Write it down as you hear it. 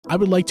I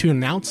would like to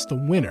announce the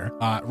winner.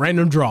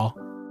 Random draw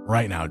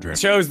right now, Drip.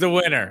 Chose the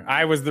winner.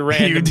 I was the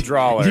random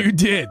drawer. You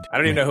did. I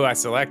don't even know who I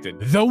selected.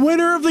 The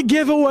winner of the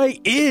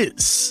giveaway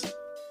is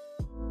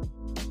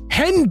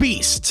Hen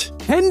Beast.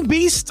 Hen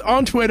Beast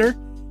on Twitter.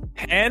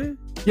 Hen?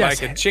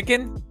 Yes. Like a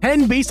chicken?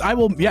 Hen Beast.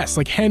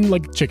 Like hen,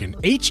 like chicken.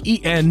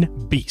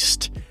 HEN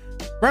Beast.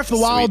 Breath of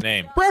the Wild.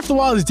 Name. Breath of the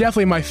Wild is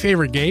definitely my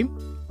favorite game.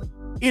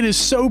 It is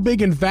so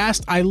big and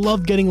vast. I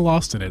love getting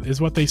lost in it,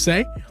 is what they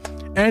say.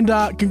 And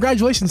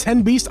congratulations,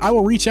 Hen Beast. I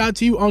will reach out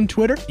to you on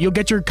Twitter. You'll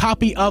get your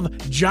copy of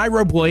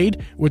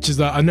Gyroblade, which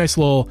is a nice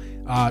little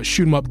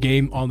shoot 'em up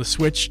game on the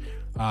Switch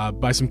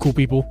by some cool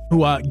people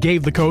who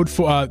gave the code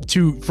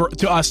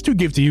to us to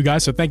give to you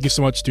guys. So thank you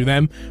so much to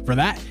them for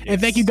that. Yes. And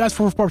thank you guys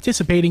for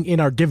participating in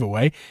our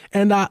giveaway.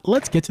 And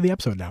let's get to the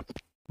episode now.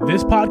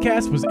 This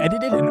podcast was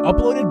edited and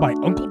uploaded by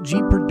Uncle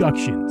G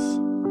Productions.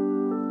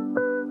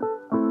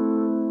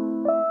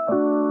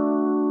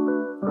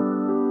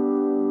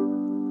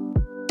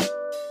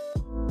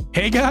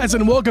 Hey guys,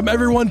 and welcome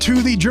everyone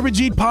to the Drip and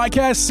Jeet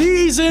Podcast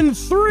Season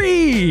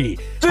 3.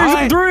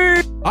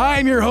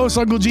 I'm your host,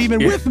 Uncle G,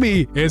 and with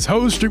me is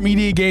host Drip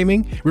Media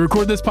Gaming. We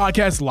record this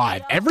podcast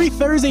live every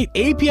Thursday at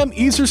 8 p.m.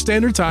 Eastern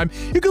Standard Time.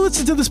 You can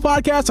listen to this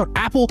podcast on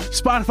Apple,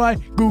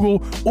 Spotify,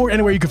 Google, or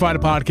anywhere you can find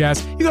a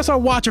podcast. You can also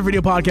watch our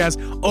video podcast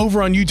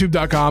over on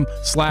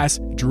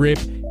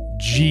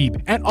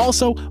youtube.com/DripJeep and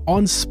also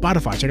on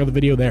Spotify. Check out the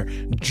video there.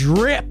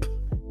 Drip.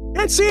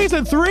 It's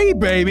season 3,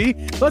 baby.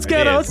 Let's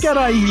get a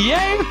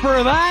yay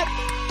for that.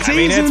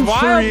 It's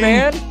wild,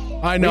 man.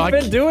 I know. We've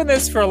been doing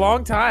this for a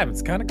long time.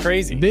 It's kind of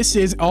crazy. This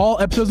is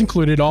all episodes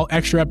included, all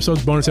extra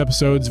episodes, bonus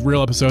episodes,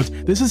 real episodes.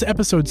 This is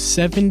episode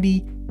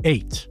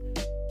 78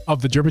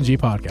 of the Drip and G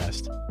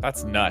podcast.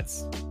 That's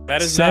nuts.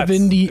 That is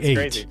 78. Nuts.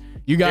 Crazy.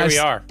 You guys,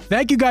 here we are.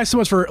 Thank you guys so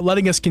much for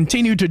letting us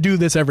continue to do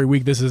this every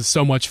week. This is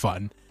so much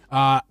fun.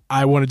 I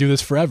want to do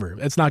this forever.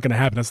 It's not going to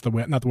happen. That's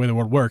not the way the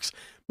world works.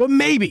 But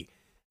maybe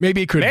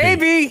it could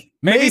be.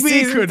 Maybe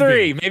season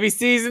 3. Maybe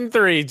season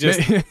 3. Just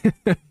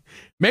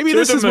maybe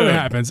this is what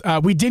happens.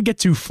 We did get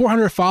to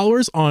 400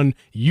 followers on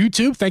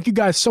YouTube. Thank you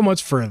guys so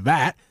much for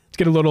that. Let's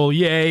get a little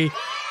yay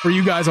for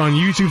you guys on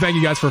YouTube. Thank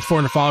you guys for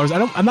 400 followers.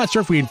 I'm not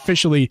sure if we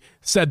officially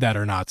said that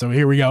or not. So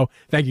here we go.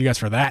 Thank you guys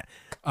for that.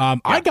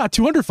 I got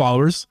 200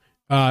 followers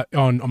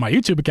on my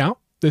YouTube account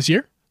this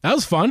year. That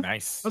was fun.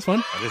 Nice. That was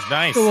fun. That is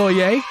nice. A little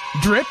yay.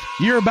 Drip,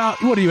 you're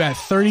about, what are you at,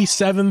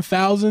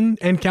 37,000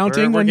 and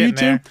counting on YouTube?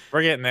 There.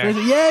 We're getting there.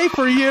 Yay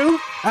for you.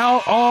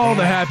 All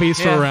the happy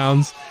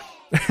surrounds.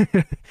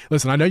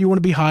 Listen, I know you want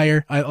to be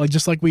higher,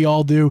 just like we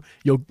all do.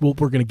 We're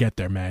going to get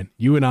there, man.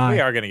 You and I.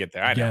 We are going to get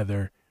there.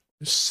 Together,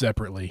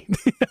 separately.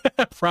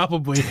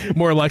 Probably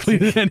more likely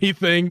than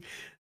anything.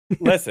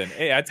 Listen,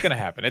 it's going to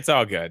happen. It's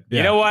all good. Yeah.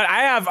 You know what?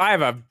 I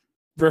have a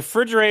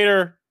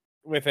refrigerator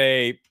with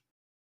a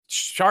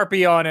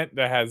Sharpie on it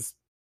that has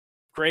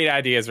great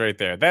ideas right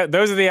there.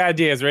 Those are the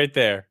ideas right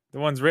there.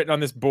 The ones written on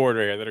this board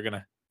right here that are going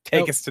to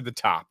take us to the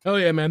top. Oh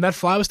yeah, man. That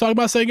fly I was talking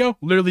about a second ago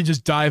literally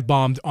just dive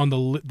bombed on the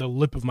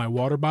lip of my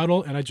water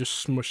bottle, and I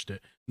just smushed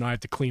it. Now I have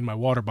to clean my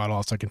water bottle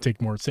off so I can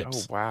take more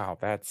sips. Oh wow,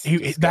 I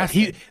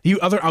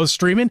was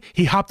streaming.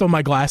 He hopped on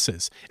my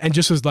glasses and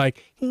just was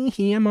like,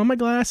 I'm on my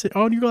glasses,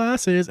 on your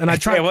glasses. And I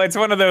tried. Yeah, well, it's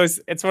one of those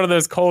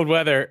cold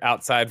weather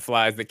outside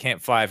flies that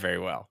can't fly very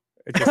well.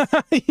 It just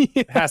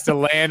has to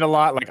land a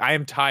lot. Like, I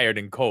am tired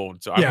and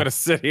cold, so I'm going to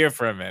sit here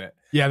for a minute.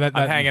 Yeah,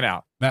 I'm hanging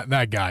out.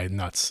 That guy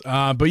nuts.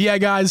 But yeah,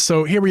 guys,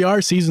 so here we are,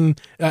 season.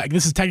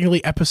 This is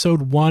technically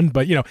episode 1,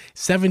 but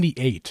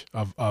 78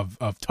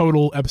 of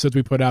total episodes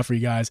we put out for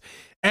you guys,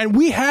 and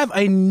we have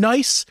a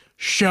nice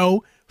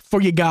show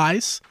for you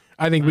guys.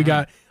 I think we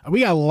got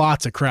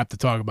lots of crap to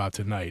talk about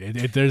tonight.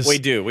 We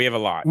do. We have a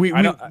lot. We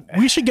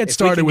should get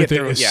started with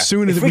it as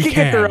soon as we can. If we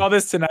can get through all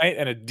this tonight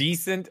in a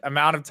decent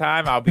amount of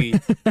time, I'll be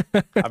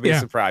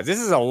surprised.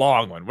 This is a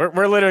long one.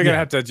 We're literally gonna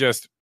have to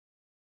just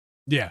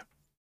I'm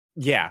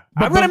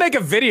gonna make a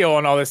video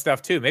on all this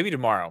stuff too. Maybe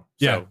tomorrow.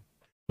 So.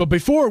 But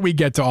before we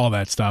get to all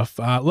that stuff,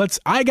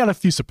 I got a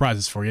few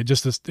surprises for you,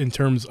 just in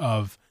terms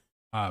of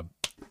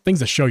things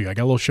to show you. I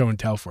got a little show and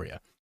tell for you.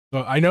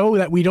 So I know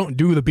that we don't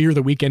do the beer of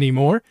the week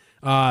anymore.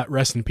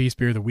 Rest in peace,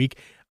 beer of the week.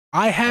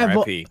 I have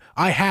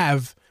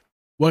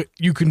what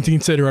you can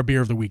consider a beer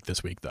of the week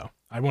this week, though.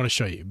 I want to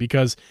show you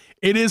because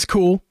it is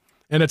cool,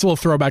 and it's a little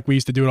throwback. We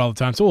used to do it all the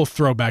time, so a little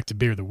throwback to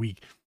beer of the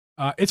week.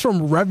 It's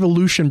from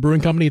Revolution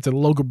Brewing Company. It's a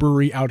local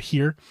brewery out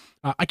here.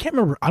 I can't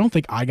remember. I don't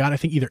think I got it. I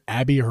think either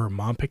Abby or her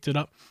mom picked it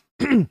up.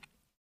 So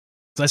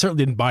I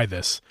certainly didn't buy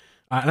this.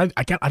 And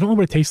I don't know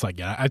what it tastes like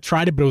yet. I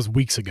tried it, but it was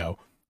weeks ago.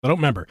 I don't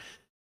remember.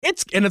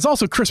 It's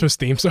also Christmas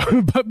themed. So,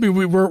 but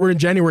we're in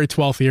January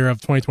 12th here of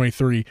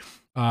 2023.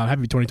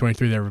 Happy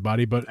 2023 there,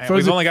 everybody. But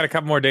we've only got a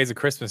couple more days of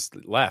Christmas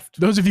left.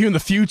 Those of you in the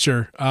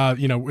future,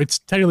 it's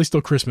technically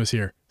still Christmas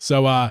here.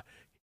 So,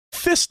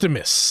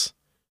 Fistimus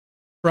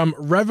from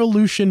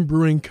Revolution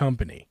Brewing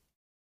Company.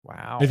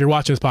 Wow. If you're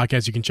watching this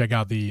podcast, you can check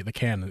out the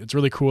can. It's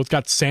really cool. It's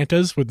got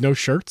Santas with no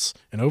shirts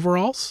and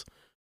overalls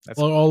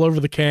all over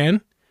the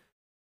can.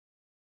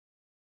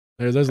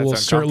 There's a little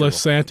shirtless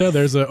Santa.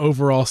 There's a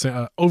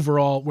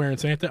overall wearing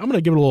Santa. I'm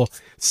gonna give it a little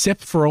sip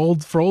for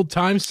old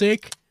time's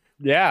sake.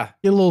 Yeah.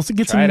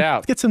 Try it out.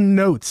 Let's get some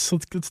notes.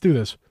 Let's do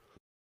this.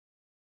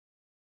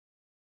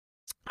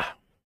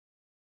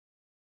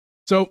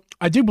 So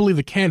I do believe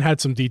the can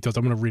had some details.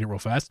 I'm gonna read it real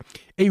fast.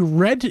 A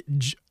red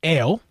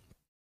ale.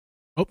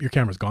 Oh, your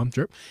camera's gone.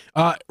 Drip.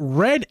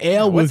 Red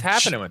ale what's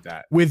happening with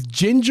that? With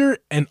ginger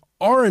and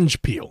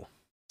orange peel.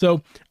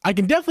 So I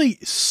can definitely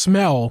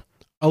smell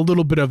a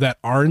little bit of that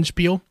orange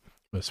peel.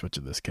 Let's switch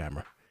to this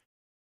camera.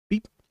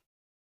 Beep.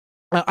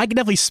 I can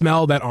definitely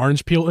smell that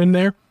orange peel in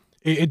there.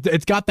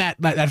 It's got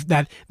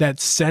that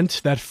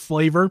scent, that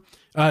flavor,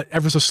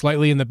 ever so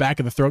slightly in the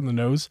back of the throat and the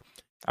nose.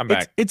 I'm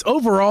back. It's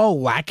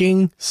overall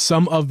lacking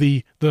some of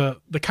the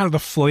kind of the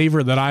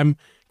flavor that I'm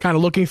kind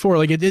of looking for.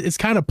 Like it's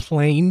kind of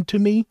plain to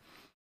me.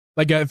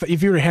 Like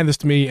if you were to hand this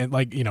to me and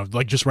like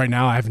just right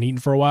now, I haven't eaten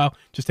for a while,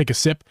 just take a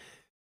sip.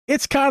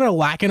 It's kind of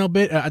lacking a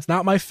bit. It's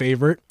not my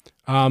favorite.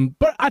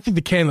 But I think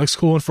the can looks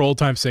cool, and for old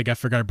time's sake, I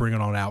figured I'd bring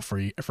it on out for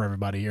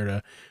everybody here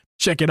to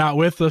check it out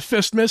with. The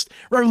Fist Mist.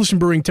 Revolution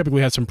Brewing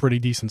typically has some pretty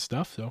decent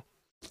stuff, so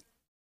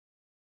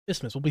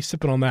Fist Mist, we'll be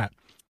sipping on that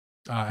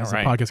as the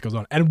podcast goes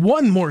on. And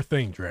one more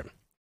thing, Drip,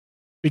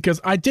 because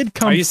I did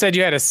come. Oh, you said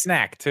you had a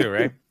snack too,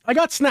 right? I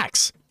got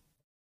snacks.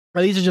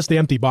 These are just the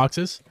empty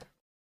boxes.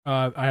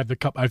 I have the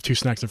cup. I have two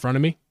snacks in front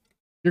of me.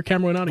 Your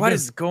camera went on again. What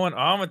is going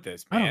on with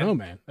this, man? I don't know,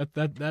 man.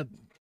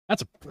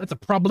 That's a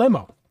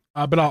problemo.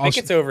 But I think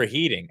it's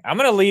overheating. I'm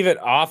gonna leave it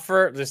off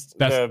for just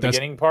the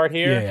beginning part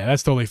here. Yeah,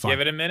 that's totally fine.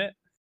 Give it a minute.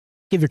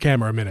 Give your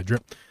camera a minute,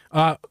 Drip.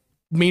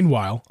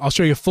 Meanwhile, I'll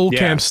show you full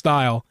cam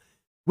style.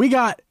 We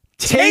got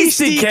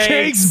Tasty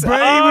Cakes, baby!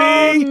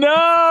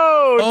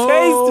 Oh no!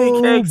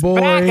 Tasty Cakes boy.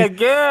 Back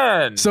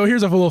again. So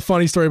here's a little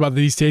funny story about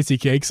these Tasty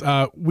Cakes.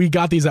 We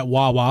got these at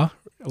Wawa.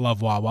 I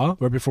love Wawa.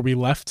 Right before we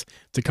left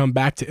to come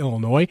back to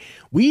Illinois,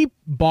 we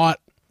bought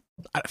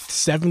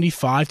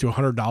 $75 to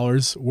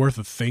 $100 worth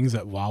of things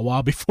at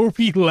Wawa before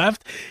we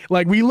left.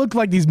 Like, we look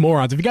like these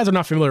morons. If you guys are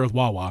not familiar with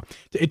Wawa,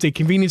 it's a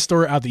convenience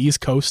store out the East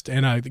Coast,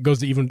 and it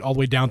goes even all the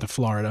way down to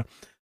Florida,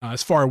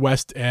 as far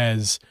west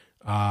as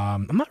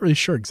I'm not really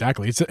sure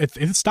exactly.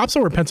 It stops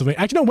somewhere in Pennsylvania.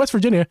 Actually, no, West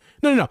Virginia.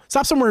 No.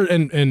 Stop somewhere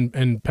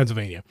in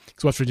Pennsylvania,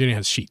 because West Virginia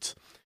has Sheetz.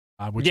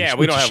 We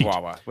don't have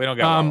Wawa. We don't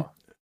got Wawa.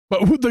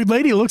 But the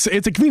lady looks.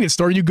 It's a convenience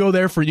store. You go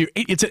there for you.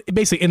 It's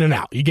basically in and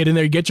out. You get in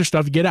there, you get your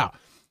stuff, you get out.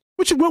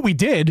 Which is what we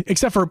did,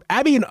 except for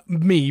Abby and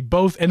me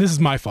both, and this is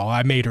my fault.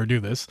 I made her do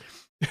this.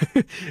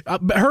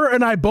 Her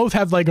and I both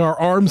have like our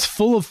arms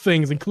full of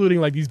things, including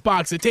like these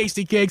boxes of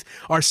Tasty Cakes,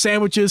 our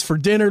sandwiches for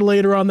dinner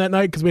later on that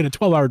night because we had a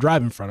 12-hour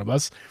drive in front of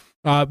us,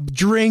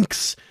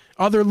 drinks,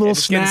 other little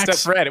snacks.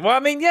 Stuff ready. Well, I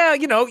mean, yeah,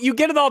 you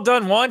get it all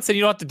done once and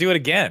you don't have to do it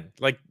again.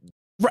 Like,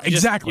 right,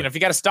 exactly. If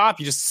you got to stop,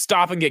 you just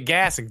stop and get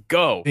gas and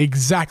go.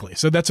 Exactly.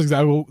 So that's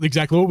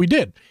exactly what we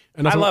did.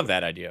 And I love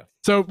that idea.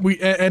 So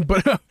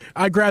but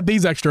I grabbed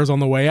these extras on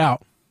the way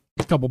out,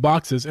 a couple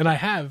boxes, and I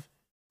have.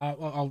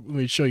 Let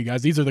me show you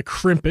guys. These are the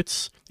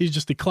crimpets. These are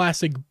just the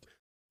classic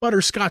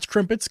butterscotch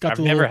crimpets. I've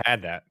never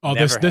had that. Oh,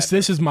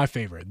 this is my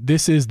favorite.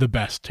 This is the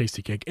best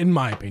Tasty Cake in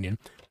my opinion.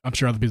 I'm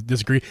sure other people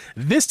disagree.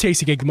 This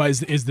Tasty Cake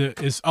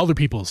is other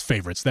people's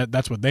favorites.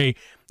 That's what the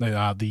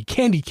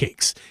candy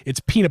cakes.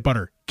 It's peanut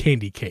butter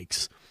candy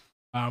cakes.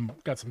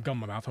 Got some gum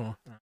in my mouth. Hold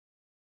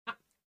on.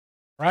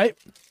 Right.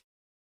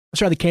 Let's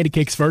try the candy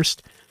cakes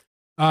first.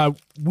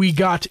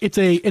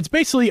 It's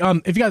basically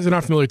if you guys are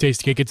not familiar with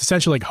Tasty Cake, it's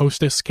essentially like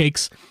Hostess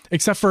cakes,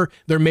 except for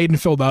they're made in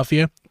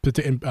Philadelphia.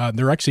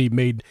 They're actually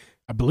made,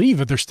 I believe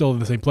that they're still in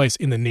the same place,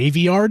 in the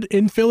Navy Yard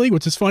in Philly,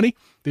 which is funny.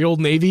 The old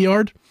Navy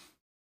Yard,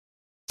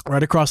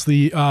 right across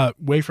the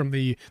way from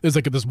there's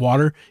like this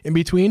water in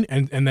between,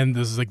 and then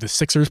there's like the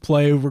Sixers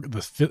play over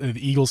the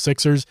Eagles,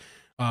 Sixers,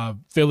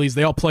 Phillies.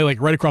 They all play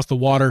like right across the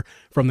water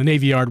from the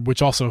Navy Yard,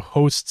 which also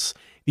hosts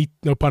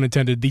no pun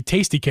intended, the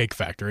Tasty Cake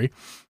Factory.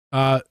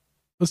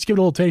 Let's give it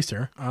a little taste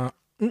here.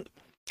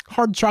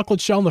 Hard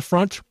chocolate shell in the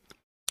front.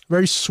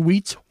 Very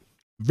sweet.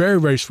 Very,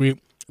 very sweet.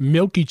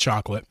 Milky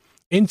chocolate.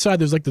 Inside,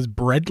 there's like this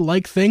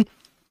bread-like thing.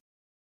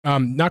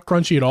 Not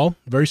crunchy at all.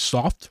 Very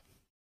soft.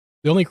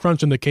 The only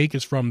crunch in the cake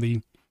is from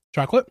the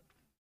chocolate.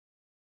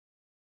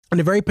 And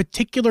a very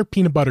particular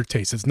peanut butter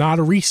taste. It's not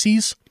a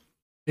Reese's.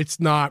 It's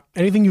not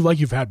anything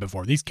you've had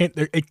before. These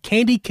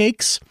candy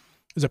cakes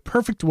is a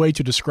perfect way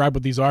to describe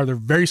what these are. They're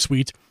very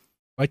sweet,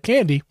 like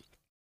candy,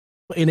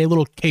 in a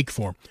little cake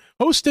form.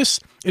 Hostess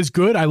is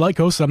good. I like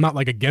Hostess. I'm not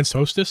like against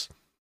Hostess,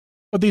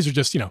 but these are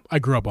just, I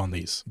grew up on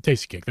these.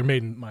 Tasty Cake. They're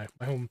made in my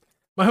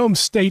home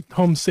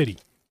city.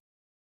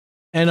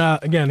 And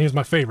again, here's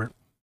my favorite.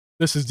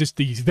 This is just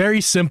these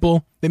very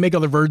simple. They make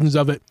other versions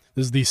of it.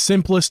 This is the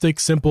simplistic,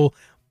 simple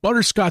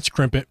butterscotch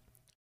crimpet.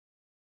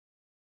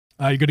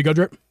 You good to go,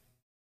 Drip?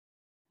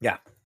 Yeah.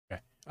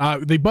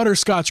 Okay. The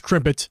butterscotch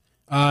crimpet.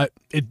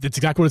 It's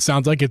exactly what it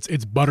sounds like.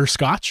 It's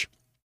butterscotch.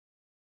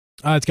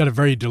 It's got a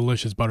very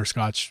delicious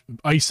butterscotch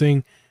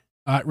icing.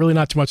 Really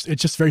not too much.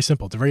 It's just very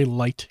simple. It's a very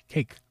light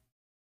cake.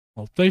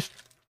 Well, taste.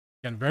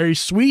 Again, very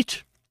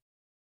sweet.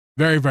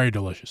 Very, very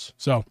delicious.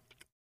 So,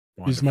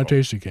 These are my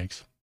tasty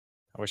cakes.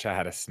 I wish I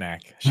had a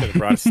snack. Should have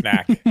brought a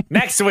snack.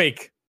 Next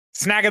week.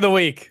 Snack of the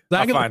week.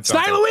 Snack of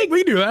the week.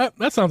 We can do that.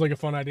 That sounds like a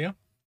fun idea.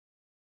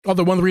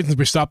 Although one of the reasons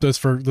we stopped this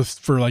for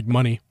like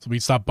money, so we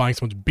stopped buying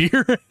so much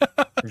beer.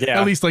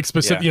 Yeah. At least like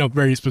specific,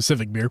 very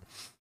specific beer.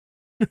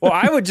 Well,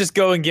 I would just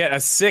go and get a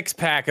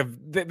 6-pack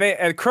of.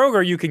 At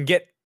Kroger, you can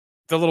get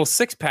the little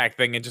 6-pack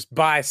thing and just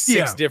buy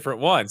 6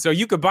 different ones. So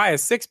you could buy a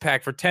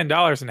 6-pack for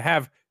 $10 and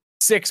have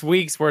 6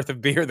 weeks worth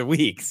of beer the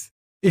weeks.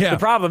 Yeah. The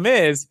problem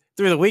is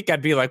through the week,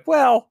 I'd be like,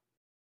 well,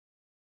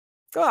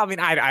 I mean,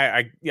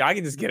 I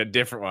can just get a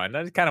different one.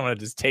 I just kind of want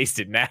to just taste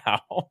it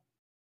now.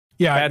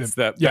 Yeah,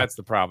 that's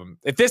the problem.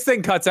 If this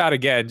thing cuts out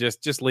again,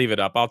 just leave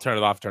it up. I'll turn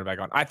it off, turn it back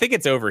on. I think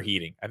it's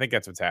overheating. I think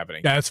that's what's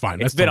happening. Yeah, that's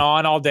fine. It's been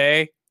on all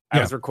day. I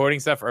was recording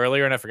stuff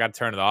earlier and I forgot to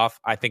turn it off.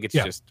 I think it's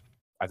just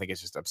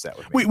upset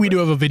with me. We do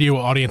have a video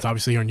audience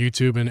obviously on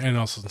YouTube and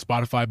also on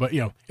Spotify, but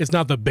it's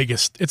not the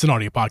biggest. It's an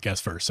audio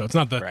podcast first, so it's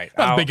not the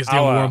biggest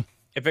deal in the world.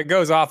 If it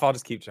goes off, I'll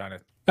just keep trying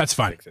to. That's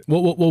fine.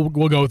 We'll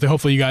go with it.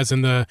 Hopefully you guys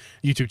in the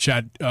YouTube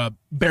chat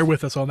bear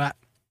with us on that.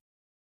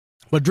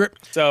 But Drip.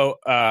 So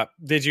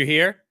did you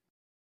hear?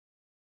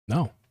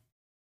 No.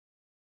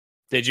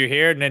 Did you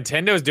hear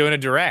Nintendo's doing a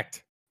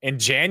direct in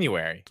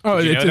January? Oh,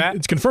 did you know that?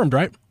 It's confirmed,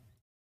 right?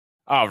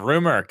 Oh,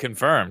 rumor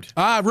confirmed.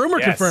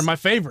 Rumor confirmed. My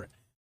favorite.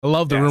 I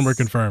love the rumor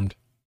confirmed.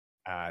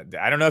 I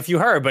don't know if you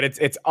heard, but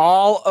it's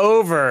all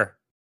over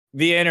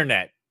the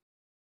internet.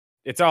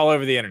 It's all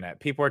over the internet.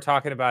 People are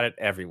talking about it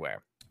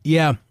everywhere.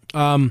 Yeah.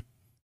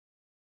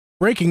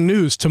 Breaking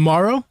news.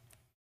 Tomorrow,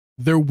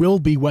 there will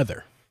be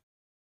weather.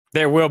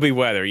 There will be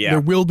weather, yeah.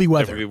 There will be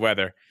weather. There will be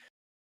weather.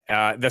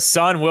 The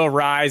sun will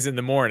rise in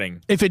the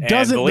morning. If it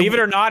doesn't, believe it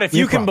or not, if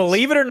you can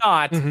believe it or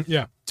not,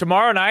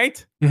 tomorrow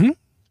night,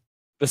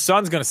 the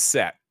sun's going to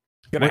set.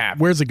 It's going to happen.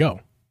 Where's it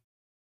go?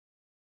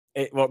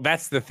 Well,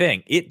 that's the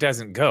thing. It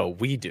doesn't go.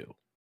 We do.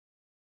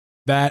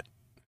 That,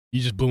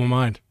 you just blew my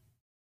mind.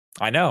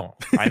 I know.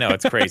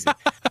 It's crazy.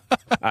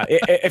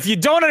 If you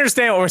don't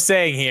understand what we're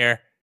saying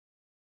here,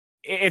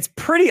 it's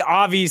pretty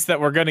obvious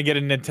that we're going to get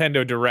a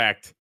Nintendo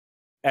Direct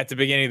at the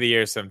beginning of the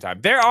year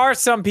sometime. There are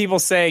some people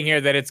saying here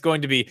that it's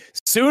going to be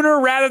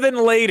sooner rather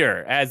than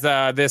later, as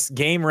this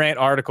Game Rant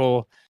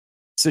article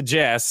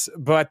suggests.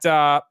 But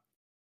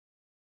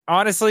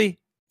honestly,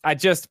 I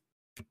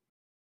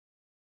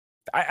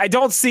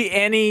don't see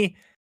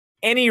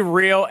any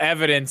real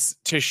evidence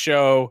to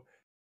show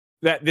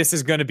that this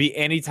is going to be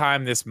any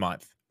time this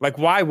month. Like,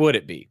 why would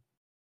it be?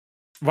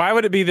 Why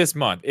would it be this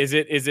month? Is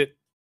it,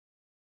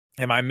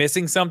 am I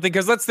missing something?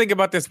 Because let's think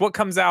about this. What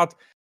comes out?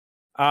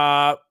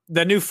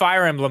 The new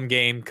Fire Emblem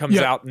game comes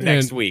out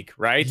next week,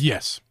 right?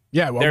 Yes.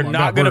 Yeah. Well, they're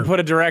not going to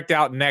put a direct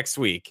out next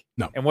week.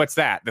 No. And what's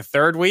that? The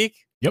third week?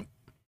 Yep.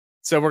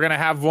 So we're going to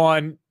have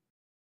one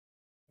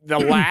the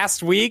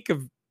last week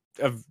of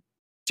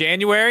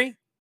January.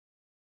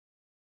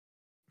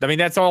 I mean,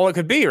 that's all it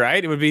could be,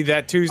 right? It would be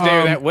that Tuesday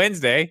or that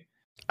Wednesday.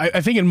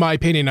 I think, in my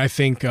opinion,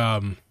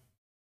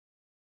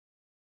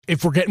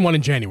 if we're getting one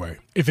in January,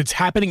 if it's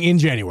happening in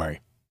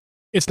January,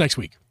 it's next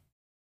week.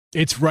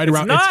 It's right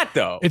around. It's not,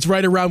 though. It's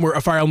right around where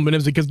a Fire Emblem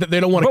is, because they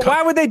don't want to. But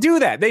why would they do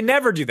that? They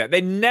never do that.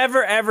 They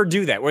never ever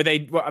do that.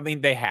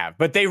 They have,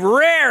 but they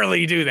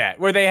rarely do that.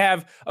 Where they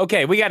have,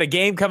 okay, we got a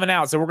game coming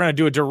out, so we're going to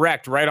do a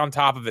direct right on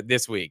top of it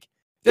this week.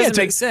 Doesn't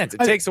make sense. It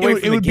takes away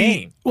from the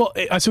game. Well,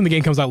 I assume the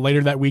game comes out later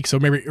that week, so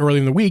maybe early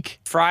in the week.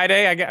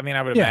 Friday, I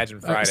would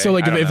imagine Friday. So,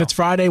 like, if it's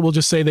Friday, we'll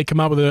just say they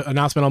come out with an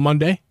announcement on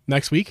Monday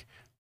next week,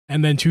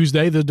 and then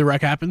Tuesday the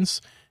direct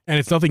happens, and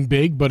it's nothing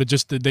big, but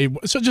just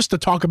to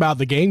talk about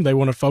the game, they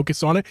want to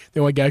focus on it.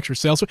 They want to get extra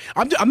sales. So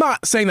I'm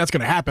not saying that's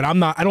going to happen. I'm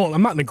not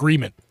in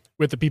agreement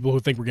with the people who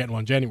think we're getting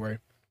one in January.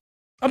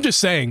 I'm just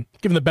saying,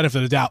 given the benefit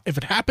of the doubt, if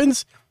it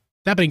happens,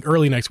 it's happening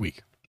early next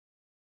week.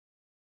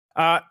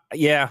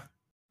 Yeah.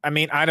 I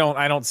mean, I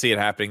don't see it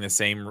happening the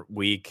same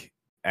week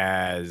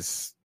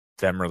as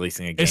them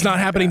releasing a game. It's not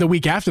happening the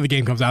week after the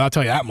game comes out. I'll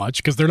tell you that much,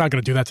 because they're not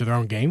going to do that to their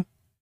own game.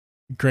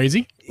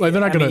 Crazy? Like, they're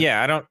not going to.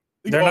 Yeah, I don't.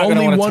 They're not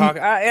going to want to talk.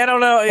 I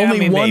don't know.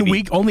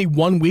 Only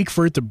 1 week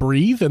for it to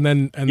breathe,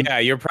 and yeah,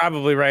 you're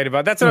probably right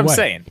about. That's what I'm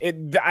saying.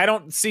 I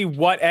don't see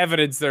what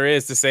evidence there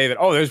is to say that.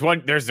 Oh,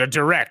 there's a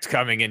direct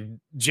coming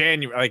in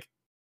January. Like,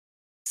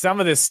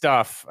 some of this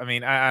stuff. I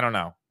mean, I don't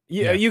know.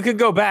 You can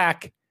go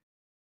back.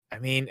 I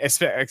mean,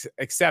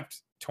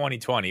 except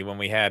 2020 when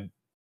we had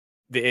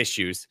the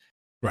issues,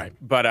 right?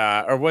 But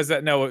or was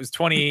that no? It was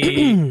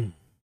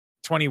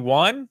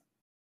 2021.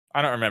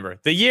 I don't remember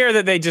the year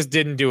that they just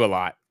didn't do a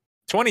lot.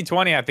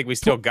 2020, I think we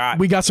still got.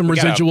 We got some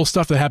residual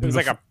stuff that happened. It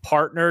was like a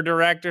partner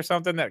direct or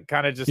something that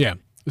kind of just. Yeah, it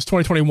was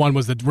 2021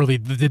 was the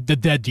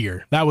dead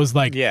year. That was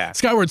like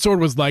Skyward Sword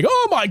was like,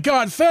 oh my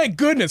god, thank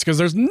goodness, because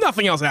there's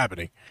nothing else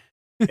happening.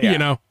 Yeah. You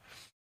know.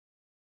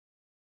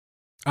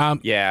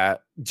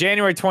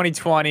 January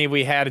 2020,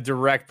 we had a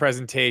direct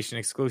presentation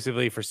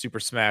exclusively for Super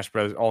Smash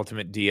Bros.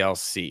 Ultimate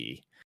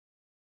DLC.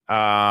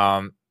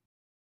 I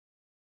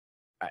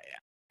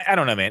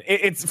don't know, man.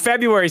 It's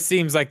February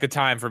seems like the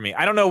time for me.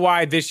 I don't know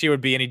why this year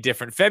would be any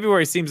different.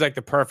 February seems like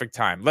the perfect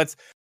time.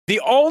 The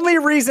only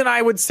reason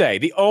I would say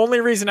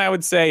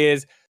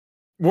is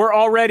we're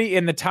already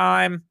in the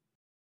time.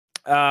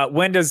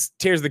 When does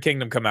Tears of the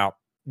Kingdom come out?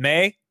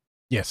 May?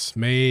 Yes,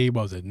 May.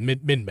 What was it?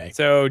 Mid-May.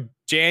 So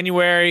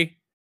January,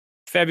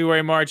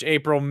 February, March,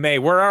 April, May.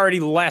 We're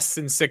already less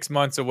than 6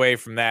 months away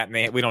from that,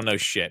 and we don't know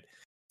shit.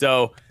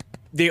 So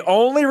the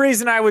only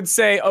reason I would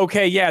say,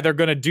 okay, yeah, they're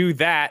going to do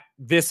that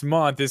this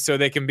month is so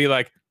they can be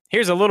like,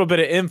 here's a little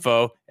bit of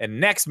info, and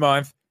next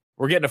month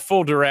we're getting a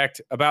full direct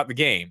about the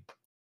game.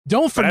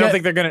 Don't forget. But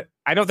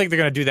I don't think they're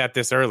gonna do that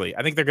this early.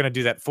 I think they're gonna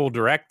do that full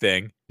direct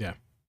thing. Yeah.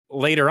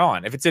 Later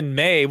on, if it's in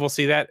May, we'll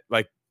see that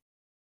like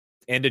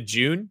end of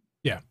June.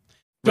 Yeah.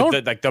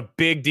 With the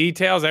big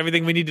details,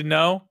 everything we need to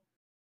know.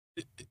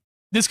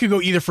 This could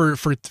go either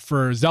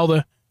for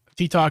Zelda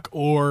T-Talk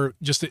or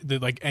just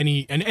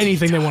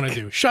anything they want to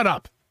do. Shut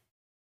up.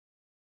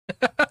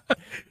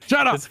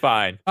 Shut up. It's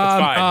fine. It's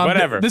fine.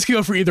 Whatever. This could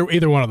go for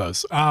either one of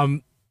those.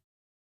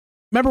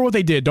 Remember what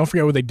they did. Don't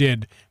forget what they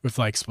did with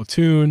like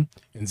Splatoon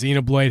and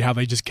Xenoblade, how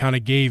they just kind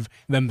of gave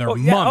them their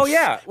month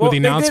with the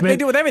announcement. They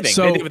do it with everything.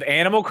 They did it with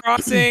Animal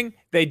Crossing.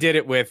 They do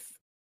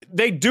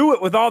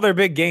it with all their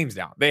big games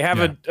now. They have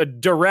a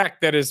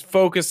direct that is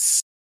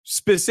focused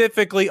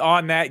specifically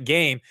on that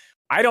game.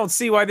 I don't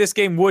see why this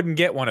game wouldn't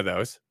get one of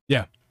those.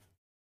 Yeah.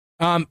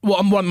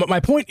 My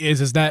point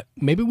is that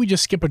maybe we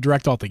just skip a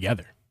direct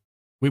altogether.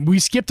 We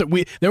skipped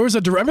it. There was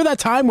remember that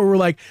time where we're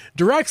like,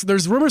 directs,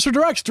 there's rumors for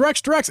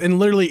directs, and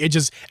literally it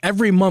just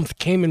every month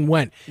came and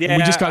went. Yeah,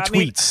 and we just got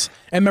tweets.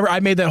 And remember, I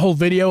made that whole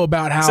video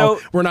about how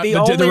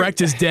the direct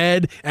is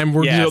dead, and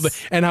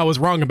and I was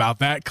wrong about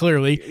that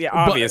clearly. Yeah,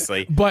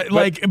 obviously. But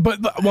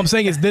what I'm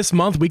saying is, this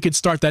month we could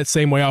start that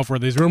same way off, where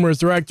there's rumors,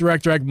 direct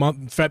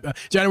month.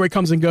 January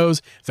comes and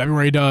goes,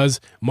 February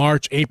does,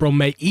 March, April,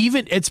 May.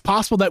 Even it's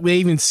possible that we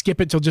even skip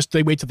it till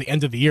they wait till the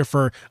end of the year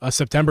for a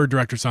September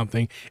direct or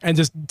something, and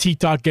just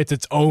TikTok gets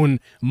its own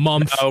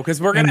month. Oh, because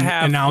we're gonna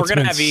have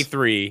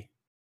E3.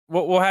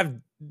 We'll have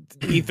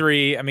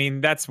E3. I mean,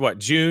 that's what,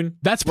 June.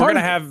 There's going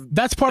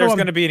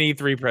to be an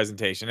E3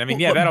 presentation. I mean,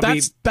 that'll be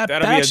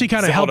actually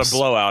kind of helps. A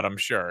blowout, I'm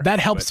sure.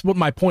 That helps. What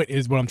my point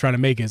is, what I'm trying to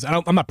make is,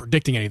 I'm not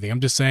predicting anything. I'm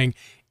just saying,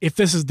 if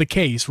this is the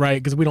case,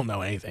 right? Because we don't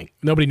know anything.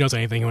 Nobody knows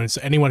anything.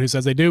 Anyone who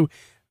says they do,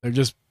 they're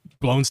just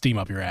blowing steam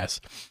up your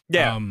ass.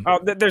 Yeah.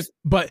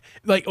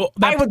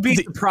 I would be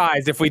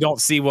surprised if we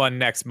don't see one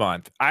next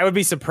month. I would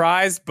be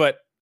surprised, but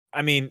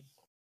I mean,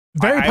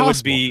 I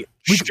would be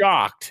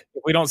shocked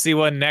if we don't see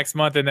one next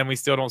month and then we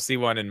still don't see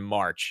one in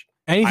March.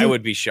 I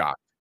would be shocked.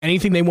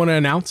 Anything they want to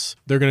announce,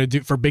 they're going to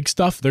do for big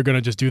stuff. They're going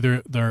to just do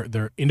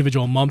their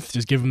individual month.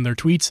 Just give them their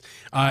tweets.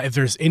 If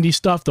there's indie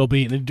stuff, there'll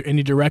be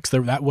indie directs.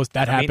 That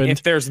happened.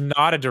 If there's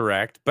not a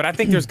direct, but I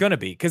think there's going to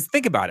be, because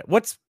think about it.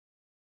 What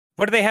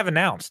do they have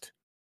announced?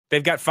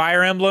 They've got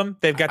Fire Emblem.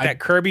 They've got that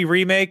Kirby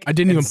remake.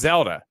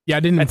 Zelda. Yeah, I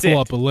didn't even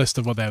pull up a list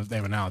of what they've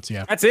announced.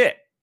 Yeah, that's it.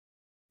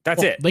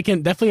 That's it. They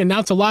can definitely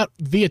announce a lot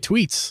via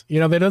tweets. They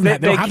don't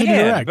have to do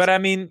direct. But I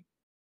mean,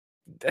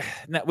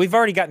 we've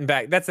already gotten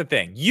back. That's the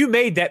thing. You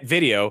made that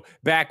video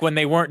back when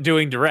they weren't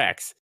doing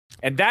directs,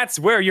 and that's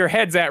where your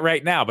head's at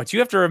right now. But you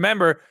have to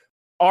remember,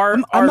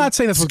 I'm not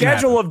saying that's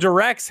schedule of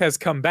directs has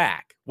come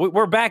back.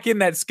 We're back in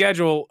that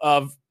schedule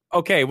of,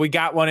 okay, we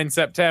got one in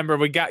September.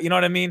 We got, you know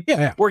what I mean?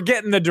 Yeah. We're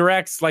getting the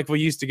directs like we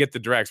used to get the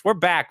directs. We're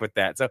back with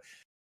that. So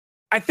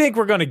I think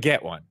we're going to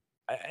get one.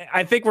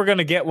 I think we're going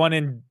to get one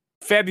in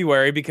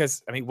February,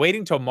 because I mean,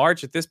 waiting till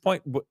March at this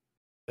point,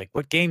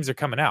 what games are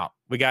coming out?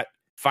 We got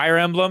Fire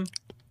Emblem,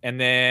 and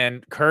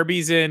then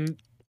Kirby's in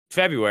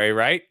February,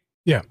 right?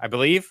 Yeah, I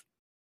believe.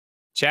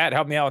 Chat,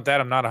 help me out with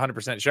that. I'm not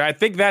 100% sure. I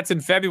think that's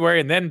in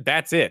February, and then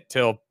that's it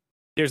till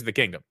Tears of the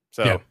Kingdom.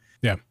 So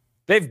yeah.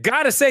 They've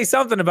got to say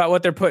something about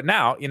what they're putting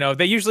out.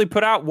 They usually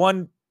put out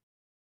one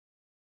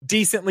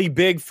decently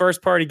big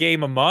first-party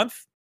game a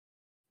month,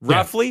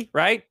 roughly,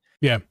 right?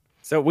 Yeah.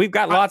 So we've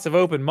got lots of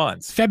open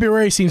months.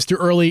 February seems too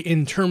early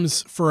in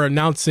terms for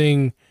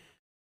announcing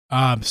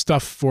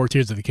stuff for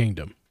Tears of the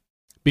Kingdom,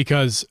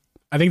 because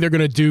I think they're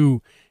going to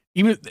do,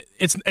 even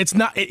it's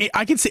not.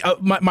 I can see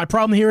my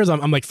problem here is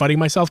I'm like fighting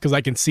myself, because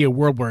I can see a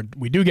world where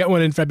we do get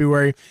one in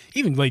February,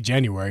 even late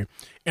January,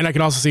 and I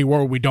can also see a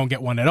world where we don't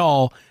get one at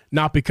all,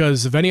 not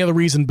because of any other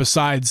reason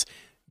besides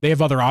they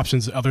have other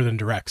options other than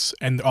directs.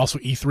 And also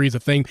E3 is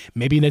a thing.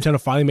 Maybe Nintendo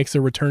finally makes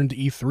their return to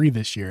E3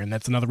 this year, and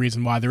that's another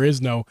reason why there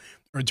is no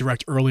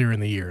direct earlier in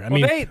the year.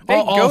 They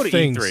go to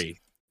E3.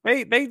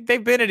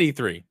 They've been at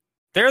E3.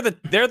 They're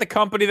the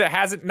company that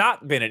hasn't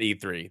not been at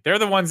E3. They're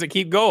the ones that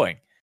keep going.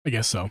 I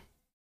guess so.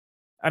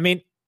 I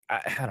mean,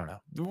 I don't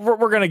know.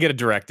 We're going to get a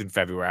direct in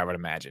February, I would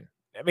imagine.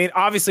 I mean,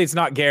 obviously it's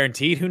not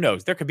guaranteed. Who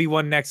knows? There could be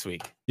one next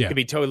week. Yeah. Could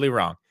be totally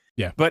wrong.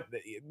 Yeah. But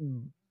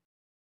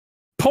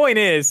point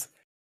is,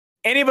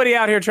 anybody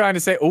out here trying to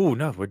say, "Oh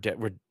no,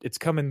 it's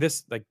coming,"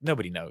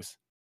 nobody knows.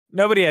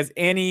 Nobody has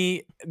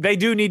any. They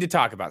do need to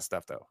talk about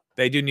stuff, though.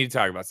 They do need to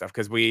talk about stuff,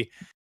 because we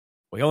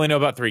only know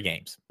about 3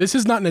 games. This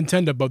is not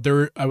Nintendo, but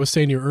I was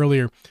saying to you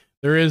earlier,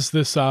 there is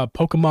this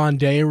Pokemon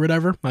Day or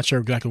whatever. Not sure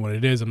exactly what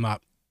it is. I'm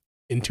not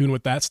in tune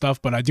with that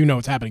stuff, but I do know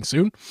it's happening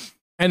soon.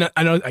 And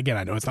I know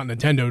it's not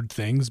Nintendo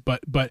things,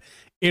 but we're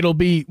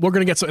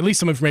gonna get at least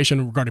some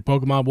information regarding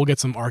Pokemon. We'll get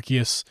some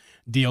Arceus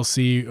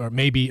DLC, or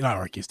maybe not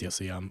Arceus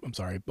DLC. I'm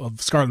sorry, of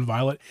Scarlet and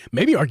Violet,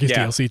 maybe Arceus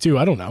DLC too.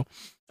 I don't know.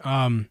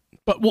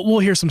 But we'll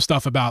hear some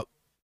stuff about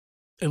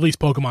at least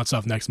Pokemon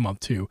stuff next month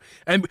too,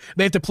 and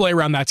they have to play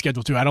around that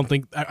schedule too. I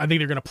think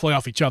they're gonna play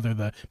off each other,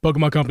 the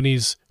Pokemon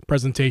company's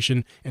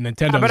presentation and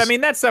Nintendo's. But I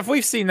mean, that stuff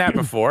we've seen that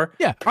before.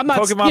 Yeah, I'm not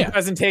Pokemon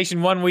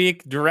presentation 1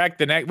 week, direct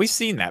the next. We've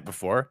seen that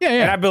before. Yeah.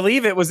 And I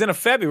believe it was in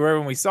February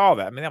when we saw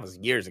that. I mean, that was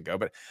years ago,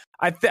 but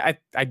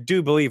I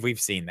do believe we've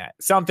seen that,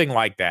 something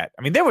like that.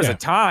 I mean, there was a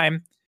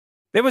time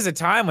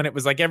when it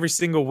was like every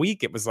single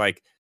week it was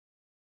like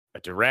a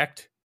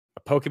direct,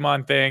 a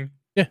Pokemon thing,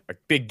 a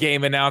big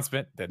game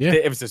announcement.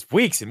 It was just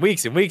weeks and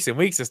weeks and weeks and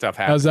weeks of stuff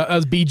happening. That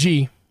was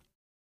BG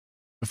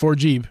before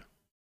Jeeb.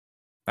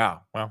 Oh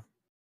well.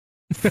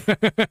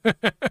 Jeeb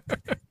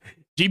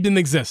didn't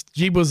exist.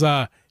 Jeeb was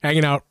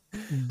hanging out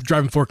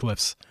driving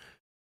forklifts.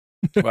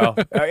 Well,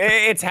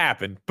 it's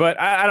happened, but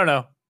I don't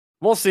know.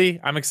 We'll see.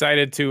 I'm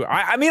excited to.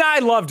 I mean, I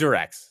love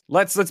directs.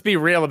 Let's be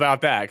real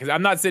about that, because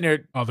I'm not sitting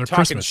here talking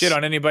Christmas shit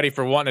on anybody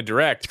for wanting a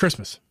direct. It's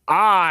Christmas.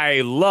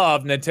 I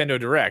love Nintendo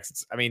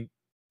directs.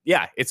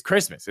 It's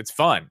Christmas. It's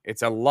fun.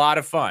 It's a lot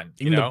of fun.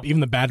 Even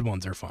the bad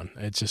ones are fun.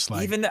 It's just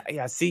like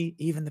I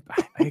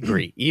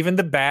agree. Even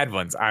the bad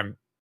ones.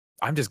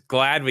 I'm just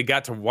glad we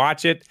got to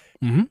watch it.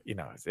 Mm-hmm.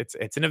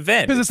 It's an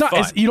event.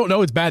 Because you don't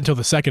know it's bad until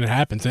the second it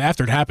happens. And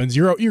after it happens,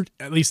 you're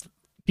at least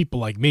people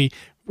like me,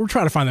 we're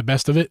trying to find the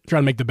best of it,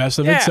 trying to make the best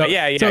of it. So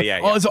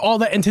all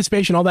that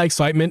anticipation, all that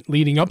excitement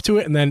leading up to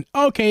it, and then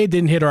it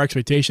didn't hit our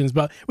expectations,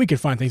 but we can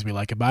find things we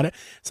like about it.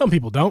 Some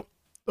people don't.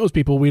 Those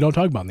people we don't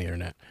talk about on the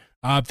internet.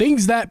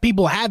 Things that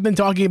people have been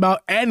talking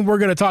about, and we're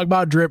going to talk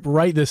about, Drip,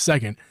 right this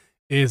second,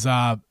 is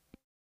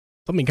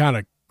something kind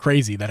of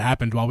crazy that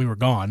happened while we were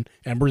gone,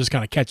 and we're just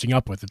kind of catching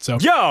up with it. So,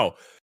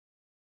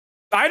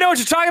 I know what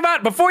you're talking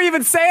about. Before you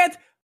even say it,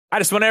 I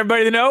just want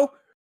everybody to know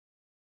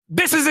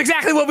this is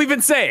exactly what we've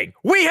been saying.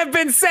 We have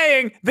been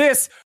saying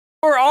this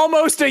for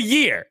almost a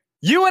year.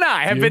 You and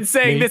I have been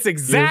saying this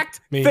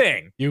exact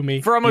thing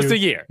for almost a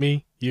year.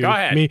 Go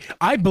ahead.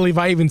 I believe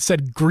I even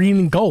said green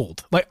and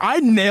gold. Like, I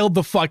nailed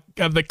the fuck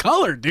of the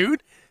color,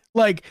 dude.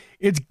 Like,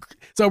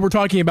 so we're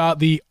talking about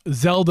the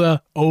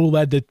Zelda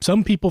OLED that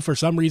some people for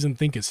some reason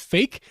think is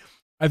fake.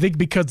 I think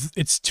because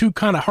it's too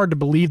kind of hard to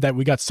believe that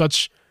we got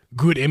such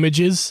good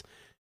images,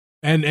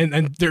 and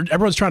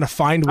everyone's trying to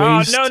find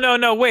ways. Oh,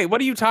 no. Wait, what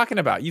are you talking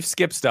about? You've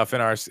skipped stuff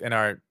in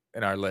our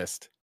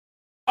list.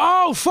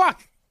 Oh,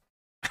 fuck.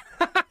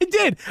 I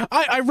did.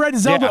 I read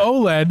Zelda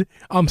OLED.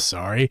 I'm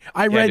sorry.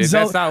 I read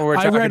Zelda. That's not what we're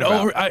talking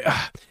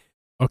about.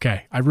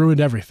 Okay, I ruined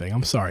everything.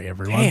 I'm sorry,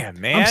 everyone. Damn,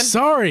 man. I'm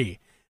sorry.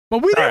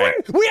 But we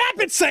have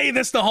been saying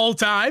this the whole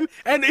time,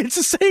 and it's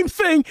the same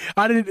thing.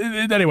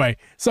 Anyway,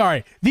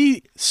 sorry.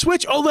 The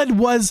Switch OLED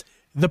was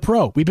the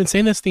Pro. We've been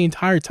saying this the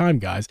entire time,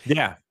 guys.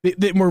 Yeah.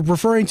 We're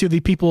referring to the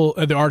people,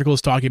 the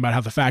articles talking about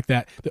how the fact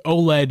that the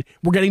OLED,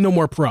 we're getting no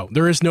more Pro.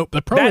 There is no,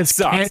 the Pro that is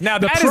sucks. Now,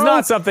 that is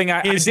not something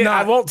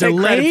I won't take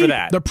credit for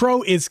that. The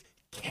Pro is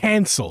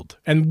canceled,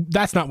 and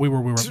that's not we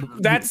were.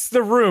 That's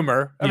the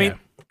rumor. I mean,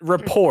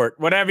 report,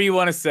 whatever you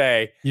want to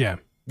say. Yeah.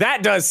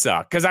 That does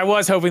suck, because I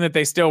was hoping that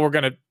they still were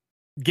going to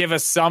give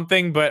us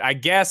something, but I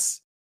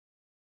guess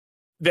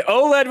the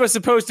OLED was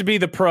supposed to be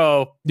the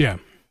Pro. Yeah.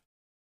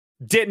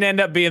 Didn't end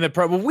up being the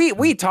Pro. Well,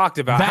 we talked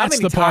about that's how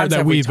many the part times that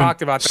have we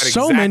talked about that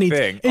so exact many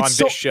thing on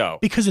this show?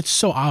 Because it's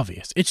so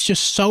obvious. It's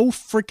just so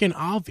freaking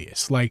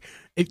obvious. Like,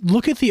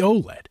 look at the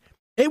OLED.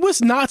 It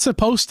was not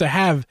supposed to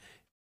have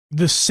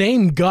the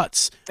same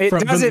guts. It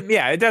doesn't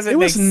make sense. It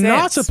was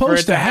not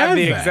supposed to have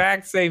the that.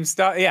 exact same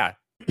stuff. Yeah.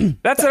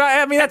 That's what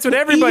I mean. That's what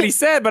everybody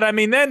said. But I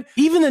mean, then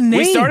even the name,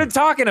 we started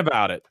talking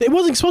about it. It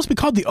wasn't supposed to be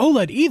called the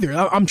OLED either.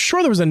 I'm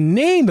sure there was a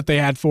name that they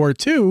had for it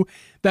too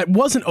that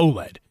wasn't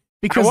OLED.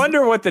 Because, I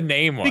wonder what the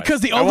name was.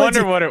 Because the OLED, I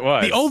wonder what it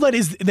was. The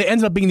OLED they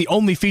ended up being the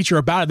only feature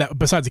about it that,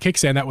 besides the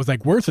kickstand, that was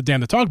like worth a damn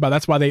to talk about.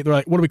 That's why they're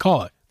like, what do we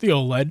call it? The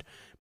OLED.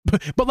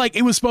 But like,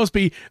 it was supposed to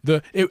be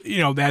they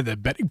had the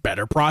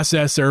better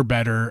processor,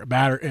 better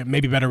battery,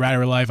 maybe better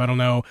battery life. I don't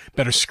know,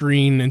 better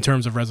screen in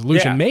terms of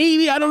resolution. Yeah.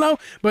 Maybe, I don't know,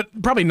 but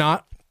probably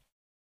not.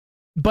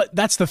 But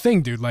that's the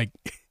thing, dude. Like,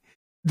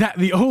 that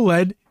the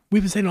OLED,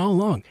 we've been saying all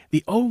along,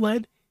 the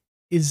OLED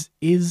is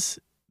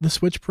the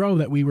Switch Pro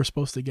that we were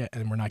supposed to get,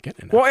 and we're not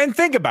getting it now. Well, and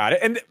think about it.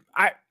 And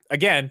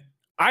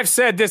I've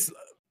said this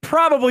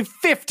probably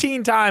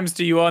 15 times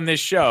to you on this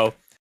show.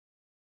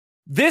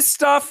 This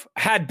stuff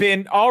had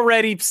been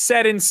already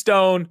set in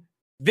stone.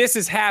 This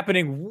is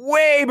happening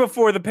way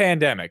before the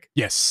pandemic.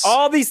 Yes.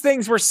 All these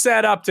things were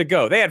set up to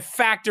go. They had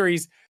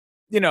factories,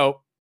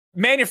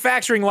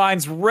 manufacturing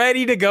lines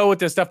ready to go with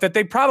this stuff that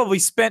they probably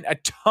spent a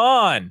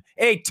ton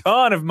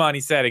of money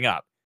setting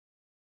up.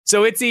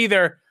 So it's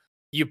either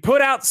you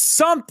put out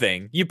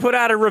something, you put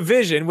out a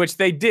revision, which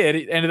they did.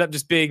 It ended up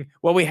just being,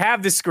 well, we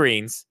have the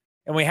screens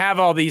and we have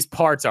all these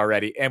parts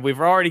already, and we've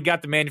already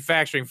got the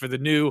manufacturing for the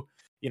new,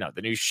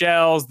 the new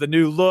shells, the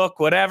new look,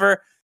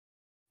 whatever.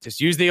 Just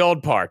use the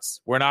old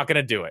parts. We're not going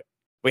to do it.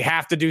 We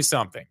have to do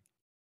something,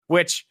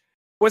 which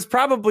was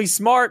probably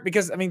smart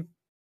because, I mean,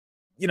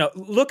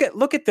 look at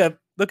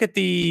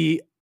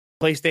the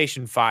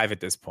PlayStation 5 at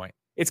this point.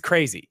 It's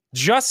crazy.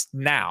 Just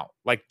now,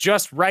 like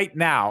just right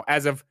now,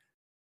 as of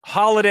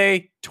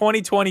holiday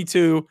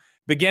 2022,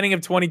 beginning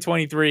of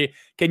 2023,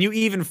 can you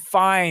even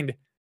find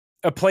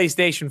a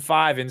PlayStation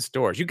 5 in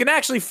stores? You can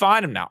actually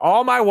find them now.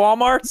 All my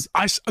Walmarts,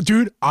 I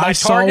my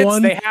saw Targets,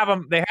 one. They have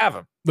them. They have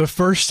them. The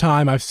first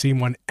time I've seen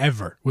one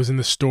ever was in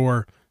the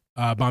store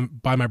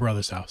by my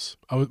brother's house.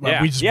 They've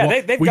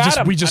got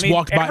them. We just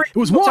walked by. It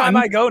was one one time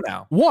I go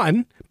now.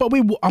 One, but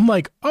I'm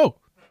like, oh,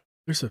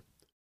 there's a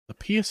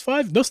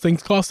PS5. Those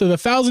things costed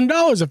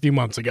 $1,000 a few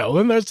months ago,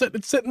 and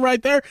it's sitting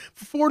right there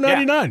for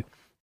 $499.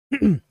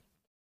 Yeah.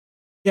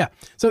 Yeah.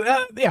 So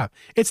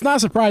it's not a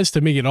surprise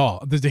to me at all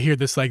to hear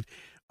this. Like,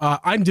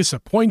 I'm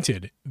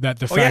disappointed that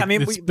the fact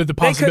that the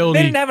possibility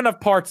they didn't have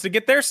enough parts to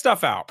get their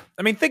stuff out.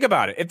 I mean, think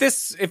about it.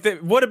 If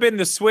it would have been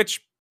the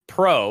Switch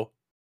Pro,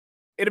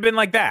 it'd have been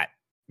like that.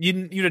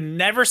 You'd have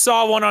never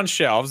saw one on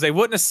shelves. They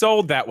wouldn't have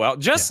sold that well.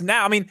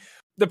 Now, I mean,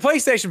 the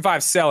PlayStation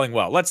 5's selling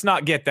well. Let's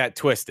not get that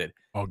twisted.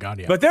 Oh God,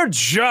 yeah. But they're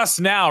just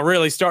now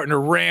really starting to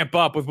ramp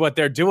up with what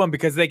they're doing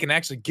because they can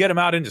actually get them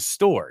out into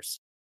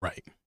stores.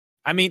 Right.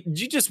 I mean,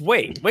 you just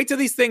wait till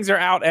these things are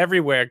out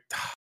everywhere.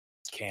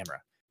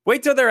 Camera.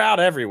 Wait till they're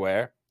out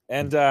everywhere.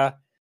 And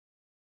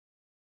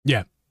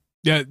yeah.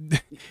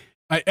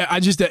 I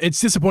just it's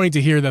disappointing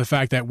to hear the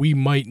fact that we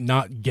might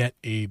not get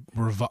a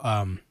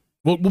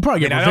we'll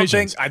probably get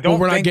revisions. I don't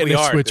we're think not getting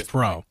we a Switch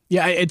Pro.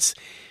 Yeah,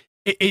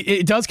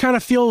 it does kind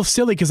of feel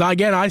silly because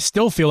again, I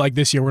still feel like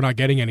this year we're not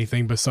getting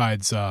anything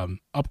besides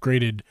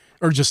upgraded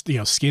or just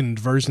skinned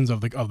versions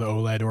of the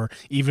OLED, or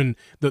even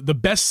the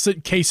best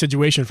case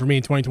situation for me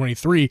in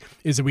 2023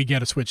 is that we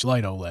get a Switch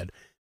Lite OLED.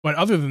 But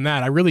other than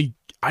that,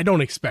 I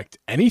don't expect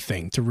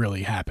anything to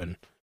really happen.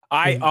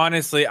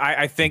 Honestly,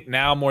 I think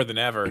now more than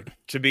ever,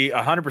 to be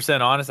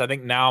 100% honest, I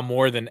think now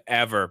more than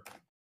ever,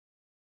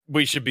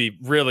 we should be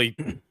really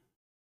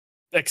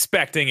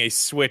expecting a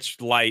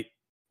Switch Lite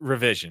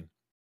revision.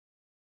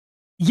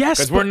 Yes,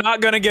 because we're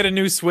not going to get a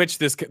new Switch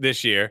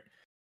this year.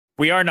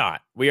 We are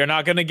not. We are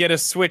not going to get a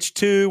Switch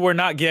 2. We're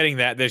not getting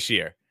that this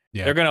year.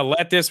 Yeah. They're going to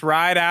let this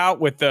ride out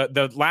with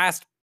the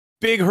last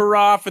big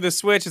hurrah for the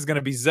Switch is going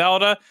to be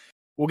Zelda.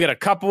 We'll get a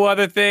couple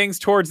other things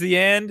towards the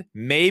end.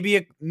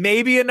 Maybe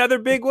another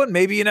big one.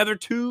 Maybe another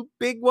 2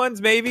 big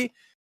ones. Maybe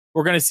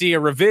we're going to see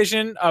a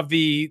revision of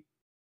the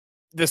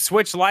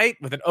Switch Lite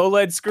with an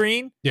OLED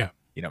screen. Yeah.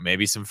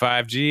 Maybe some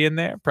 5G in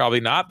there. Probably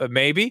not, but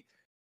maybe.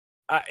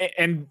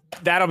 And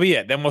that'll be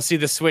it. Then we'll see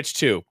the Switch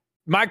 2.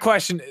 My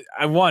question,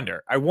 I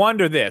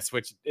wonder this,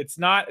 which it's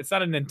not a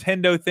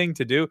Nintendo thing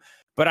to do,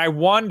 but I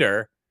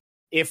wonder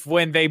if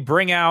when they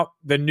bring out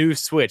the new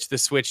Switch, the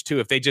Switch 2,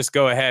 if they just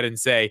go ahead and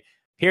say,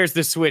 here's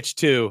the Switch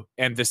 2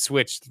 and the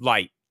Switch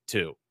Lite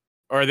 2.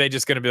 Or are they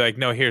just going to be like,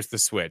 no, here's the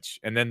Switch,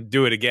 and then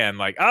do it again?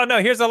 Like, oh,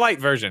 no, here's a Lite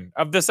version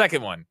of the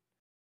second one.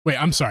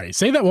 Wait, I'm sorry.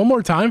 Say that one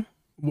more time.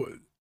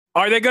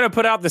 Are they going to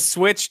put out the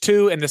Switch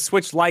 2 and the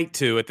Switch Lite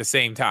 2 at the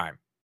same time?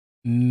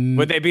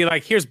 Would they be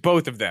like, here's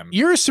both of them?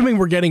 You're assuming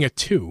we're getting a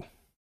 2.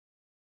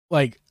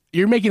 Like,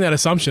 you're making that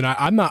assumption.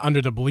 I'm not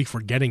under the belief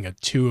we're getting a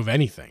 2 of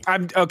anything.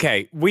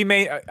 Okay. We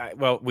may.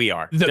 We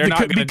are. They're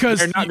not going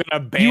to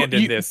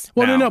abandon this.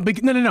 Well, no.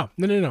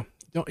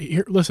 Don't,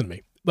 here, listen to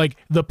me. Like,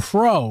 the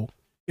Pro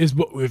is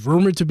what we've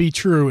rumored to be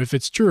true. If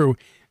it's true,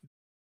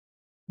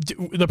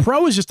 the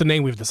Pro is just the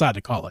name we've decided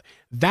to call it.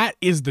 That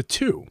is the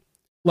 2.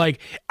 Like,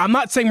 I'm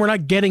not saying we're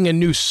not getting a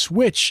new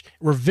Switch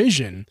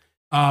revision,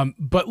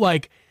 but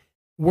like,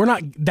 we're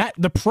not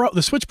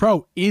the Switch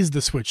Pro is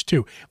the Switch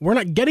 2. We're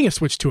not getting a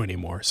Switch 2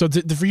 anymore. So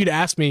for you to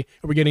ask me,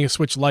 are we getting a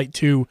Switch Lite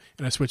 2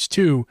 and a Switch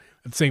 2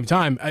 at the same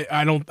time?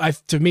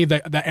 To me,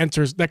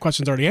 that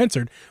question's already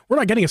answered. We're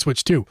not getting a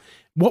Switch 2.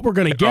 What we're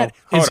going to get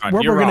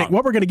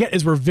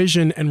is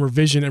revision and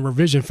revision and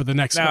revision for the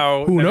next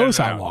who knows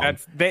how long.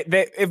 If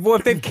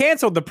they've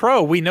canceled the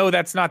Pro, we know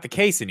that's not the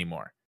case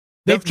anymore.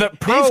 The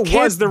Pro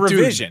was the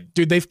revision.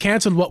 Dude, they've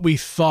canceled what we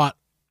thought.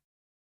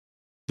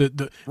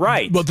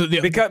 Right. But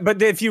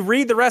if you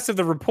read the rest of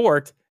the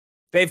report,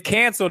 they've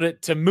canceled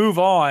it to move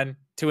on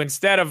to,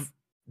 instead of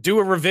do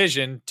a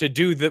revision, to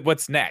do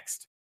what's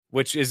next,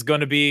 which is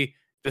going to be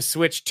the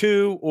Switch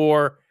 2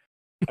 or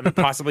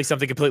possibly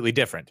something completely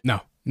different.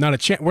 No, not a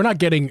chance. We're not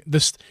getting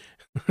this.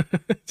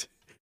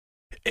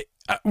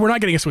 We're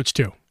not getting a Switch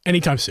 2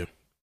 anytime soon.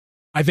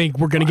 I think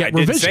we're going to get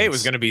revisions. I didn't say it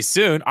was going to be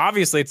soon.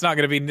 Obviously, it's not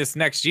going to be this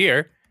next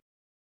year.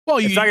 Well,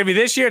 it's not going to be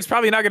this year. It's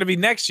probably not going to be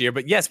next year.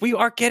 But yes, we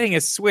are getting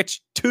a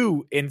Switch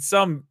 2 in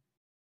some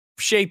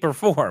shape or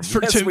form.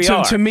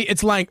 To me,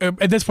 it's like,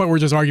 at this point, we're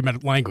just arguing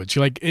about language.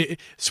 Like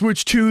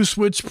Switch 2,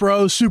 Switch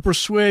Pro, Super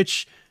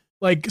Switch,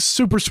 like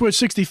Super Switch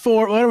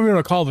 64, whatever we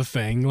want to call the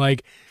thing.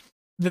 Like,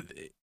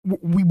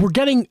 we were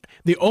getting,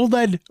 the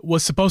OLED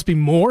was supposed to be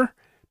more,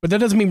 but that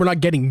doesn't mean we're not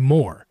getting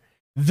more.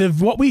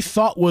 What we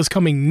thought was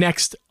coming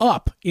next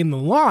up in the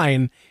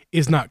line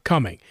is not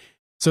coming.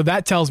 So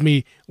that tells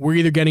me we're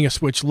either getting a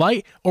Switch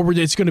Lite or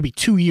it's going to be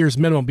 2 years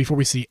minimum before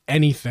we see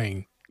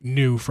anything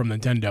new from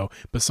Nintendo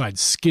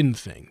besides skin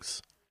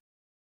things.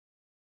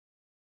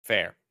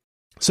 Fair.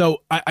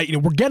 So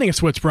we're getting a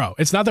Switch Pro.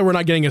 It's not that we're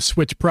not getting a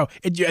Switch Pro.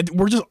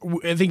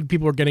 I think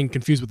people are getting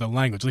confused with the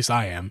language. At least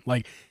I am.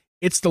 Like,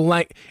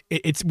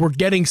 we're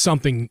getting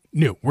something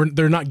new.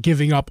 They're not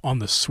giving up on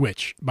the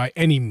Switch by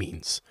any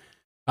means.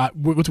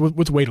 Let's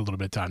wait a little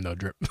bit of time though,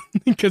 Drip,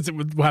 because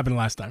what happened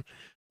last time.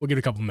 We'll get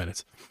a couple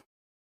minutes.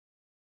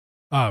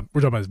 We're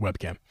talking about his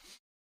webcam.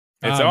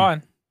 It's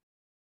on.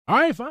 All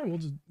right, fine. We'll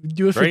just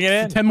do it for Bring it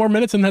in. 10 more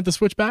minutes and have to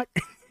switch back.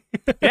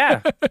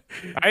 Yeah.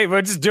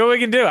 We'll just do what we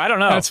can do. I don't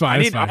know. That's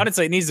fine.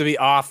 Honestly, it needs to be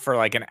off for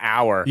like an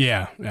hour.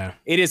 Yeah.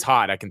 It is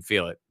hot. I can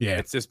feel it. Yeah.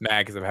 It's just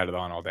mad because I've had it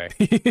on all day.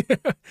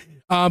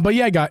 But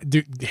yeah, guy.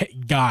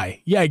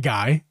 Yeah,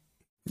 guy.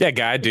 Yeah,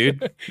 guy,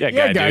 dude.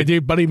 Yeah, guy,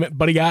 dude.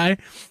 Buddy guy.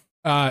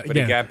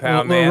 Buddy guy,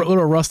 pal, a man.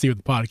 little rusty with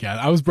the podcast.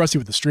 I was rusty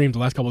with the streams the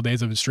last couple of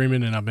days. I've been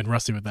streaming, and I've been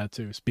rusty with that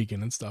too,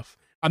 speaking and stuff.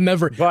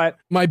 But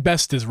my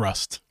best is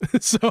rust.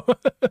 So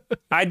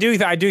I do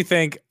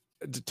think,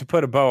 to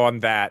put a bow on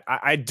that,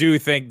 I do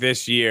think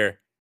this year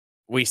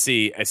we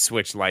see a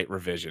Switch Lite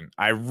revision.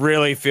 I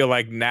really feel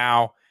like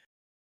now,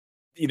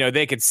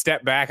 they could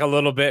step back a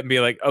little bit and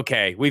be like,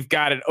 okay, we've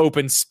got an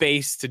open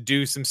space to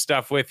do some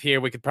stuff with here.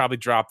 We could probably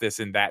drop this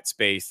in that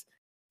space.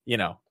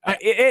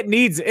 It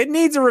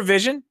needs a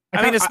revision.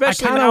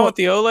 Especially now with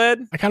the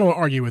OLED. I kind of want to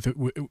argue with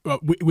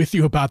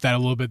you about that a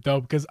little bit though,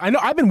 because I know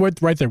I've been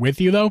right there with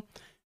you though.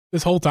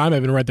 This whole time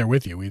I've been right there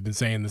with you. We've been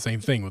saying the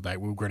same thing with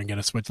we're going to get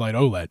a Switch Lite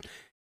OLED.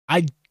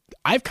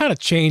 I've kind of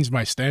changed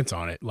my stance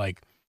on it.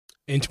 Like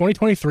in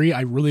 2023,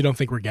 I really don't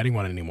think we're getting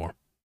one anymore.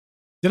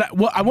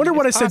 I wonder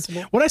what I said.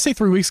 What did I say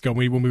 3 weeks ago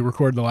when we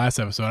recorded the last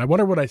episode? I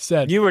wonder what I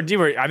said. You were.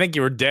 I think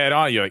you were dead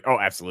on. You're like, oh,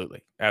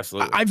 absolutely. I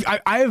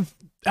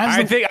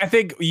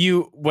think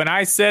you. When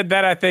I said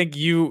that, I think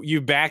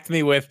you backed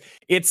me with.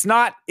 It's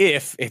not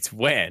if, it's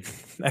when.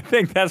 I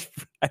think that's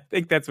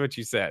what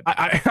you said.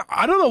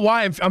 I don't know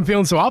why I'm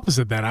feeling so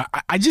opposite. Then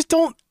I just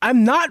don't.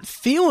 I'm not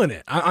feeling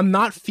it. I'm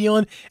not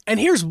feeling. And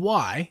here's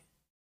why.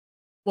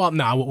 Well,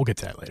 no, we'll get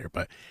to that later.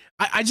 But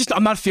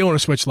I'm not feeling a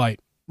Switch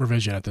Lite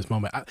revision at this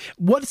moment.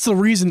 What's the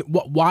reason?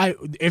 Why?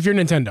 If you're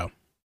Nintendo,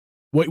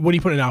 what are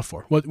you putting it out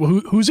for?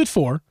 Who's it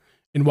for,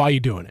 and why are you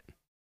doing it?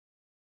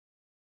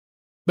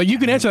 But you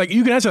can answer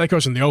that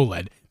question. The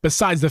OLED.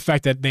 Besides the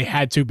fact that they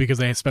had to because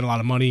they had spent a lot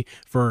of money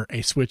for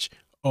a Switch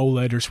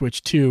OLED or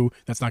Switch 2,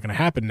 that's not going to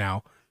happen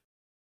now.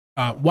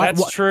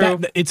 That's true.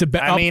 It's a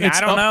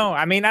I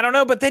don't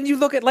know. But then you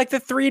look at like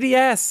the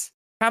 3DS.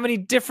 How many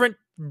different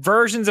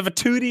versions of a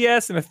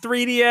 2DS and a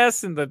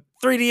 3DS and the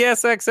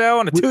 3DS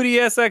XL and a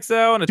 2DS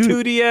XL and a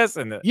 2DS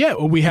and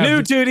we have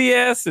new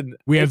 2DS and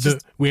we're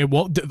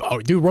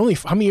only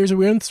how many years are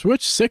we on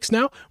Switch? 6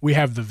 now. We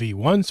have the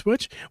V1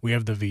 Switch, we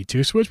have the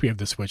V2 Switch, we have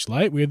the Switch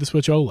Lite, we have the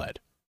Switch OLED.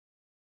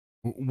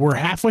 We're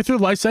halfway through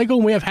the life cycle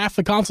and we have half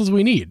the consoles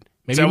we need.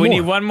 Maybe we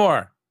need one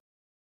more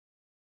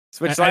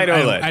Switch Lite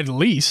OLED at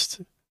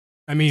least.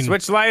 I mean,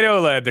 Switch Lite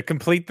OLED to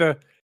complete the.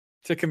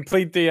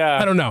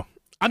 I don't know.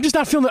 I'm just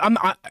not feeling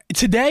it.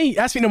 Today,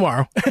 ask me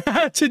tomorrow.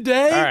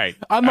 Today, all right,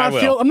 I'm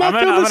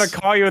going to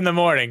call you in the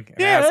morning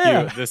and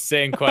ask you the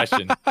same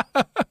question.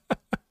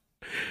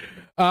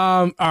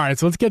 All right,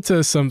 so let's get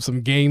to some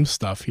game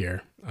stuff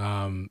here.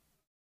 I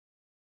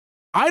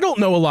don't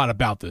know a lot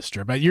about this,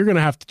 Drip, but you're going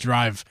to have to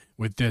drive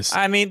with this.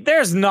 I mean,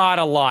 there's not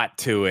a lot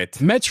to it.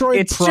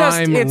 Metroid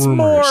Prime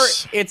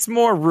rumors. It's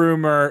more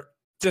rumor.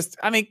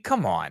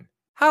 Come on.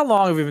 How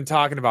long have we been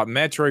talking about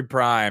Metroid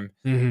Prime?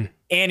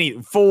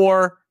 Mm-hmm.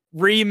 4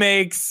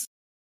 remakes.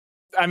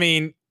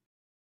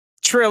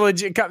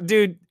 Trilogy.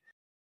 Dude,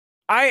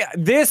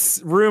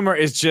 this rumor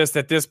is just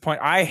at this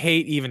point, I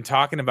hate even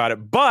talking about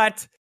it,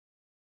 but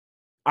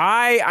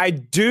I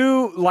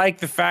do like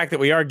the fact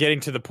that we are getting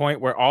to the point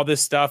where all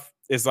this stuff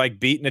is like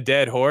beating a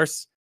dead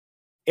horse.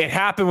 It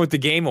happened with the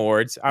Game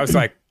Awards. I was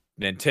like,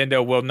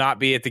 Nintendo will not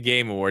be at the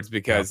Game Awards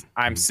because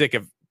I'm sick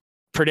of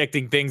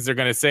predicting things they're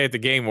going to say at the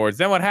Game Awards.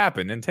 Then what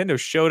happened? Nintendo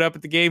showed up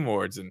at the Game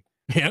Awards and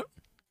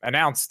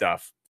announced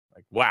stuff.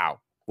 Like, wow.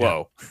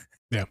 Whoa.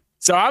 Yeah.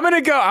 So I'm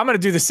going to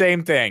do the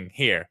same thing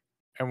here.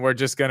 And we're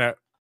just going to,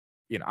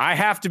 I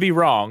have to be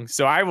wrong.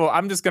 So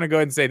I'm just going to go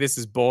ahead and say this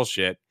is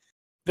bullshit.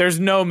 There's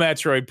no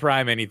Metroid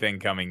Prime anything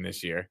coming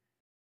this year.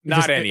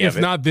 Not any of it.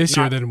 If not this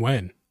year, then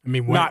when?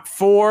 When? Not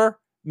 4,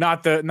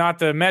 not the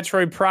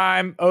Metroid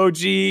Prime OG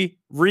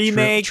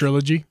remake.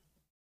 Trilogy?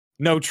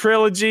 No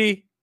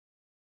trilogy.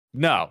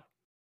 No.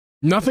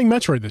 Nothing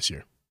Metroid this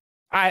year.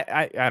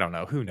 I don't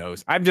know. Who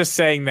knows? I'm just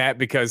saying that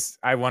because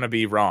I want to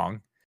be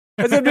wrong.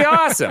 Because it'd be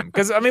awesome.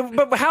 Because,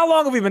 but how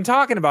long have we been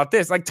talking about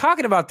this? Like,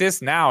 talking about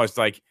this now is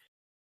like,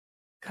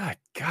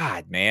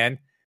 God, man.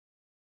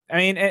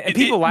 And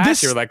people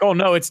last year were like, oh,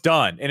 no, it's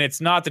done. And it's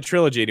not the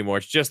trilogy anymore.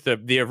 It's just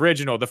the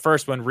original, the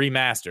first one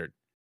remastered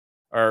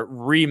or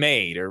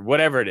remade or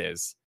whatever it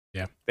is.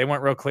 Yeah. They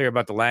weren't real clear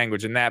about the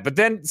language and that. But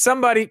then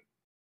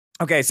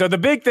okay, so the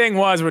big thing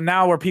was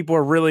where people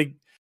are really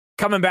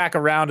coming back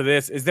around to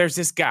this is there's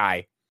this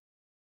guy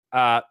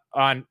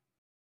on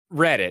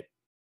Reddit.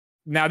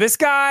 Now, this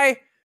guy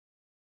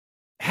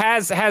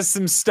has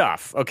some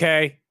stuff.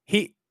 Okay,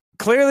 he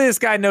clearly this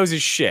guy knows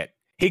his shit.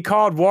 He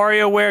called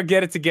WarioWare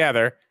Get It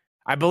Together,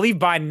 I believe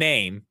by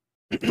name.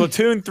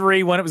 Splatoon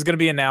 3, when it was going to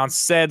be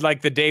announced, said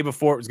like the day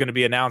before it was going to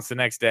be announced the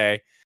next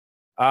day.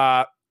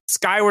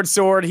 Skyward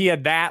Sword, he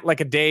had that like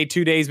a day,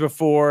 2 days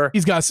before.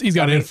 He's got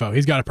info.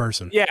 He's got a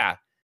person. Yeah.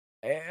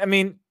 I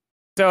mean,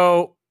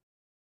 so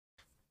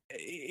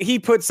he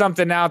put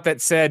something out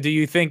that said, do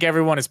you think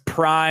everyone is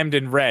primed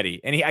and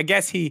ready? And I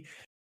guess he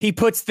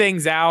puts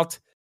things out,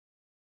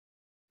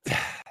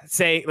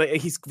 say,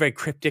 like, he's very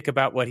cryptic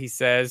about what he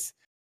says.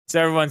 So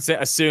everyone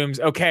assumes,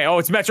 okay,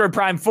 it's Metroid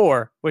Prime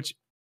 4, which,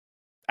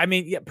 I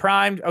mean, yeah,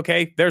 primed.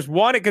 Okay, there's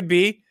one. It could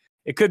be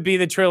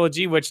the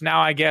trilogy, which now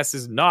I guess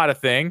is not a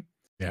thing.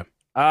 Yeah.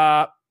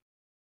 I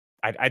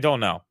don't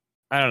know.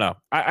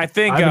 I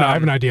think I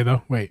have an idea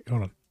though. Wait,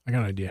 hold on. I got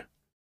an idea.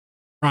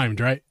 Primed,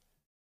 right?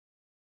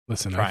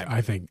 Listen,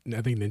 I think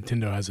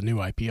Nintendo has a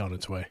new IP on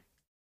its way.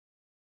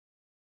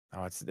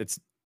 Oh,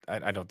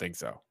 I don't think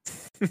so.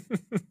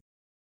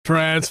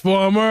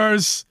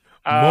 Transformers.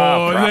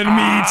 More than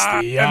meets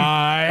the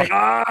eye.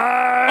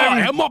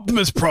 I am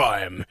Optimus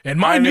Prime, and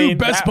my new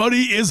best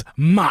buddy is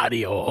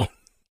Mario.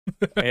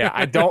 Yeah,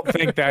 I don't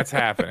think that's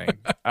happening.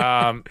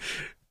 I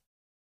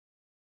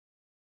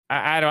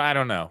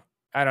don't know.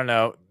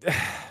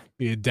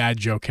 Be a dad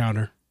joke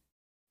counter.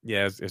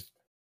 Yeah, it's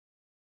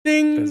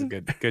ding. That's a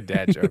good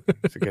dad joke.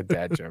 It's a good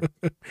dad joke.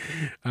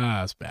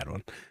 That's a bad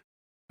one.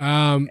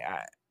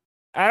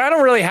 I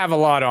don't really have a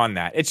lot on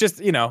that. It's just,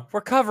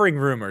 we're covering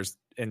rumors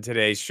in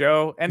today's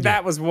show, and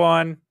that was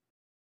one.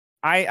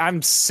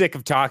 I'm sick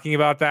of talking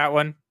about that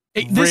one.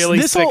 Let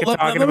me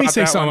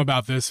say something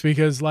about this,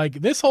 because like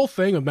this whole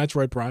thing of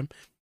Metroid Prime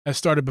has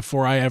started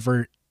before I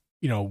ever,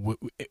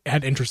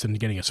 had interest in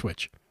getting a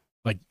Switch.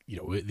 Like,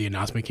 the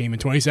announcement came in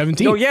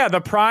 2017. Oh yeah, the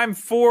Prime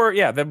 4,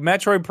 the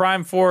Metroid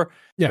Prime 4.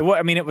 Yeah,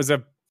 it was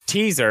a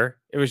teaser.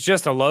 It was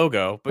just a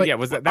logo, but that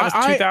was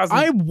 2017.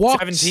 I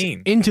walked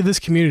into this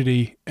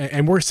community,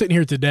 and we're sitting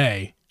here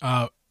today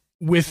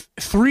with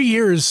 3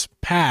 years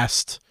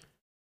past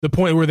the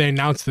point where they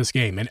announced this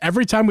game. And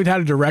every time we've had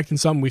a direct and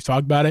something, we've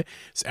talked about it.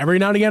 So every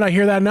now and again, I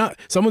hear that now.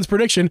 Someone's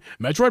prediction,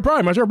 Metroid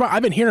Prime.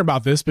 I've been hearing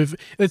about this, but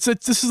this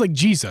is like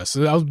Jesus.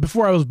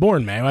 Before I was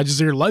born, man. I just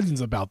hear legends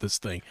about this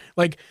thing.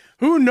 Like,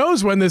 who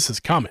knows when this is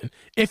coming?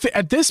 If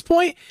at this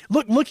point,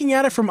 looking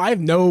at it from, I have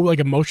no like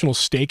emotional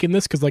stake in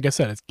this, because like I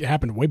said, it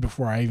happened way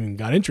before I even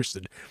got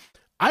interested.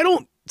 I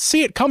don't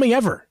see it coming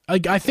ever.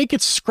 Like, I think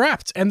it's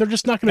scrapped, and they're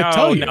just not going to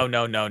tell you. No.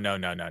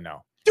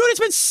 Dude, it's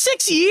been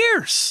 6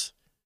 years.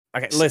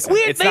 Okay, listen.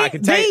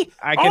 They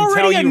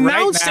already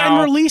announced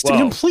and released a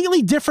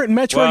completely different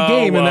Metroid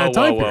game in that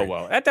time period.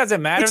 Whoa. That doesn't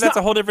matter. That's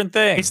a whole different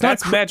thing.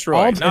 That's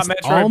Metroid, not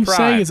Metroid Prime. All I'm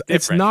saying is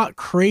it's not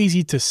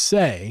crazy to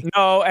say.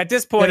 No, at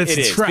this point it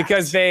is,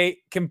 because they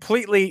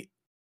completely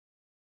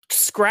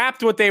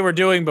scrapped what they were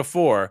doing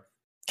before,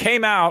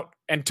 came out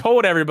and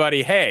told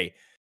everybody, hey,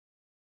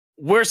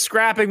 we're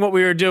scrapping what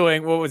we were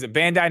doing. What was it?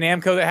 Bandai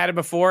Namco that had it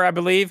before, I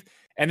believe.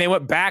 And they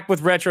went back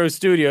with Retro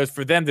Studios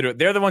for them to do it.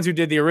 They're the ones who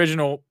did the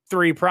original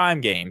 3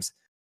 Prime games.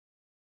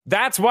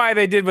 That's why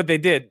they did what they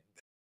did.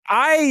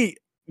 I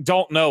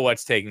don't know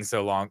what's taking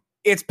so long.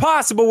 It's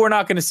possible we're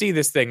not going to see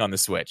this thing on the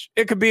Switch.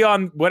 It could be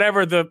on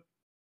whatever the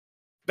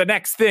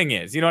next thing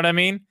is. You know what I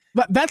mean?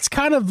 But that's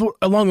kind of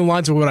along the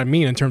lines of what I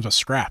mean in terms of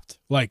scrapped.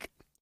 Like,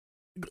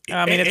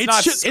 I mean, it's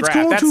not scrapped.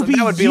 That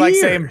would be like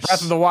saying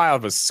Breath of the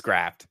Wild was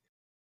scrapped.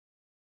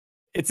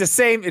 It's the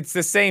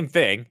same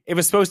thing. It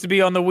was supposed to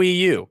be on the Wii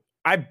U.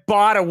 I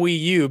bought a Wii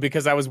U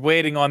because I was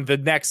waiting on the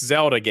next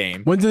Zelda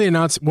game. When did they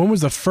announce? When was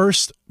the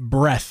first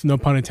breath, no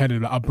pun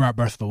intended, of Breath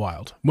of the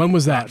Wild? When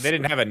was that? They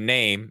didn't have a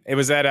name. It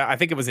was I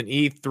think it was an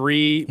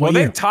E3. Well,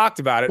 they talked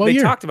about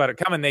it. Talked about it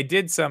coming. They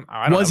did some.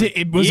 Was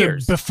it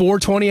before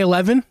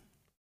 2011?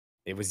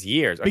 It was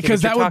years. Okay,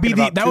 because that would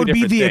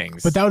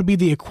be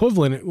the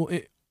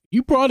equivalent.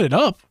 You brought it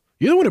up.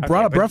 You're the one who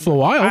brought up Breath of the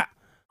Wild.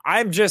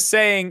 I'm just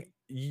saying.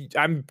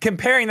 I'm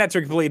comparing that to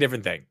a completely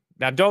different thing.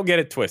 Now, don't get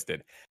it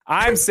twisted.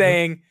 I'm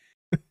saying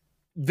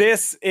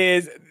this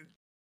is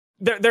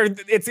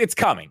it's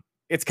coming.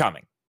 It's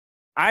coming.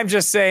 I'm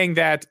just saying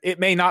that it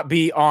may not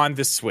be on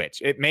the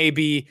Switch. It may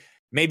be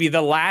maybe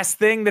the last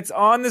thing that's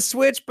on the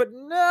Switch, but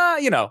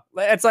no,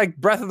 it's like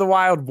Breath of the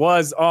Wild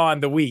was on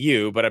the Wii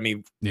U, but I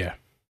mean, yeah,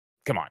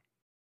 come on,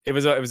 it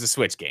was a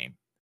Switch game.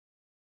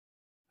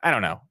 I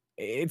don't know.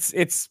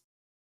 It's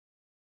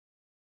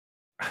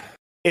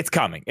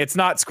coming. It's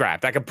not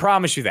scrapped. I can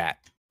promise you that.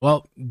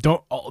 Well,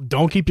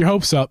 don't keep your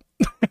hopes up.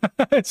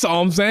 That's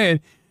all I'm saying.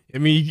 I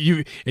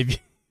mean,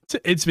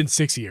 it's been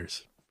 6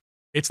 years.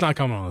 It's not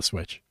coming on the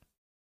Switch.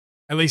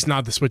 At least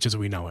not the Switch as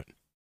we know it.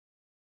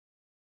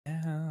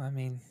 Yeah, I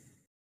mean,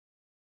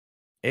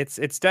 it's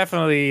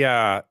definitely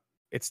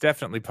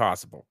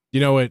possible. You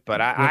know it.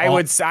 But I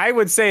would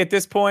say at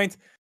this point,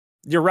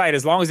 you're right.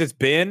 As long as it's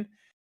been,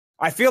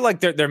 I feel like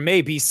there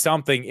may be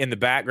something in the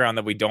background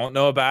that we don't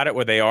know about it,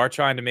 where they are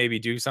trying to maybe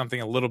do something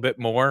a little bit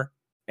more.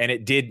 And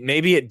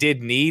maybe it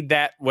did need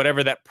that,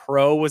 whatever that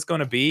Pro was going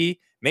to be.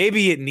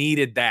 Maybe it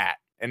needed that.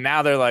 And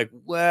now they're like,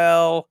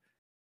 well,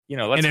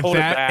 let's hold it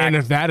back. And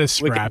if that is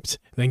scrapped,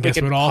 then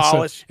guess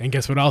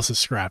what else is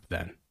scrapped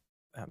then?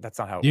 That's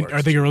not how it works.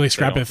 Are they going to really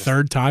scrap it a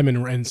third time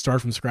and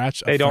start from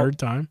scratch third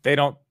time? They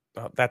don't.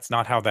 That's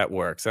not how that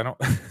works. I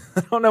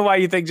don't know why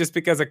you think just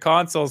because a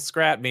console's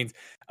scrapped means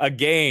a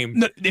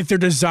game if they're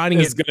designing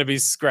is going to be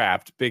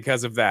scrapped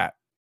because of that.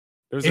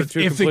 If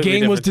the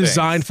game was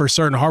designed for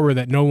certain hardware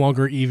that no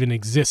longer even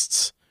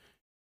exists,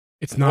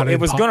 it's not. It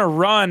was going to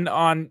run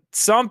on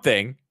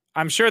something.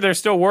 I'm sure they're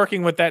still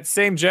working with that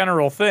same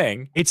general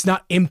thing. It's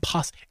not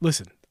impossible.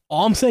 Listen,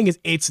 all I'm saying is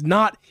it's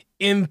not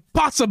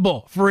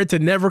impossible for it to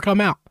never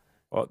come out.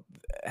 Well,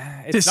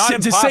 it's not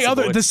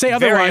impossible. To say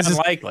otherwise is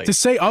unlikely. To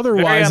say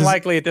otherwise, very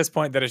unlikely at this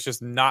point that it's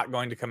just not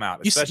going to come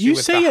out. You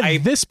say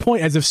at this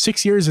point as if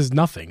 6 years is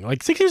nothing.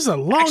 Like 6 years is a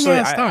long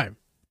ass time.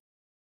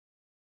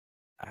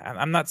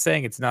 I'm not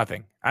saying it's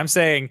nothing. I'm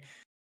saying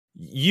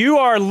you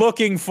are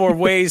looking for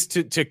ways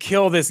to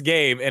kill this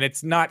game, and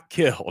it's not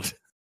killed.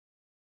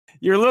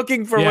 You're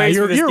looking for ways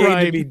for this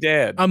game to be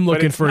dead. I'm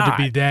looking for it to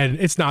be dead.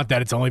 It's not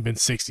that. It's only been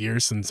 6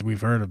 years since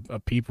we've heard a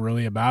peep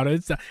really about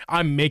it.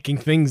 I'm making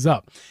things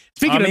up.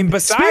 Speaking of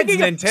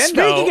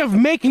Nintendo, of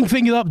making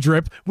things up,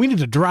 Drip, we need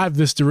to drive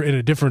this in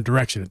a different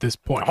direction at this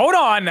point. Hold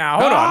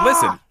on.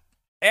 Listen,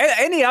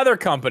 any other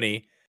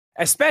company,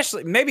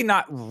 especially maybe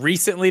not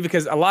recently,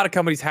 because a lot of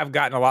companies have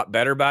gotten a lot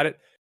better about it.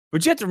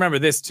 But you have to remember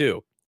this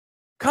too.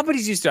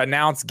 Companies used to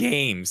announce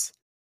games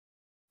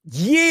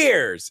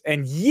years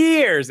and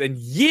years and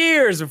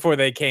years before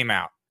they came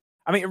out.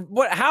 I mean,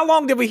 how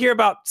long did we hear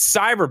about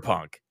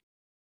Cyberpunk?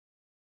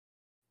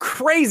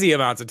 Crazy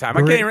amounts of time.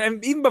 I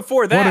can't even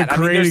before that. What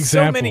a great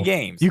example. So many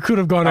games. You could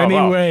have gone any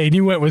way, and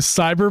you went with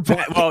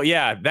Cyberpunk. Well,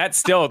 yeah, that's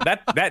still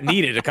that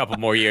needed a couple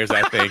more years.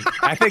 I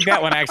think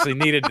that one actually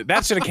needed.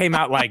 That should have came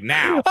out like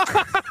now.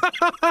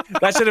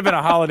 That should have been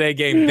a holiday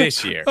game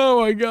this year.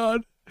 Oh my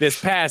god. This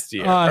past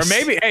year, or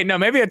maybe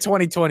maybe a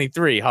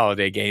 2023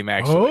 holiday game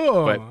actually.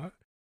 But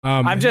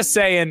I'm just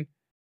saying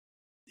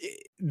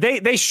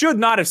they should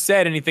not have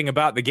said anything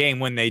about the game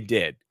when they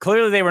did.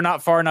 Clearly, they were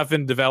not far enough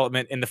in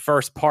development in the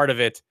first part of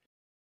it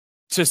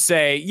to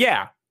say,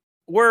 yeah,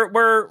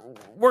 we're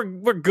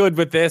good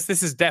with this.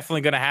 This is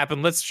definitely going to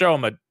happen. Let's show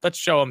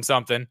them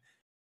something.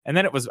 And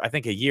then it was, I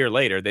think, a year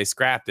later they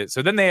scrapped it.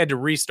 So then they had to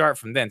restart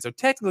from then. So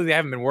technically, they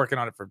haven't been working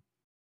on it for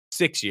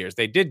 6 years.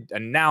 They did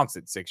announce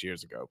it 6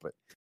 years ago, but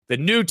the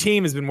new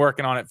team has been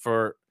working on it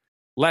for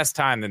less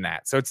time than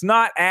that. So it's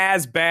not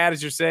as bad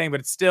as you're saying,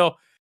 but it's still,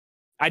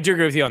 I do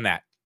agree with you on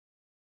that.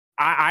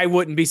 I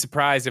wouldn't be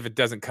surprised if it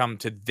doesn't come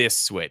to this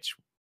Switch.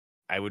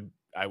 I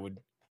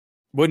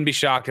wouldn't be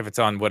shocked if it's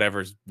on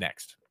whatever's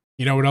next.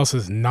 You know what else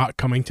is not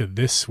coming to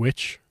this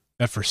Switch?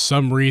 That for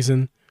some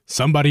reason,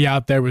 somebody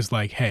out there was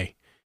like, hey,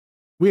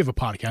 we have a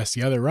podcast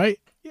together, right?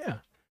 Yeah.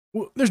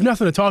 Well, there's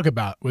nothing to talk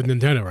about with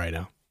Nintendo right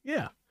now.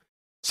 Yeah.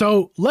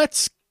 So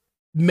let's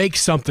make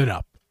something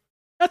up.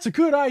 That's a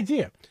good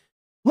idea.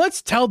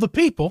 Let's tell the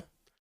people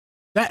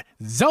that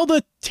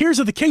Zelda Tears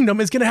of the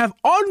Kingdom is going to have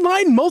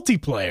online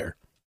multiplayer.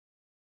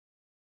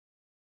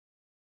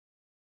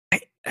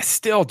 I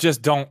still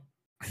just don't.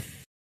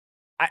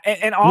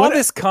 And all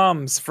this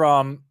comes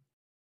from,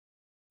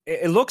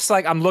 it looks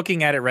like I'm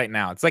looking at it right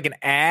now. It's like an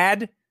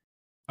ad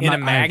in a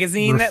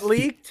magazine that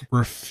leaked.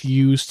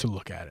 Refuse to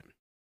look at it.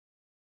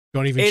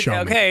 Don't even show me.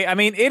 Okay, I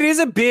mean, it is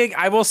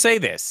I will say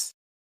this.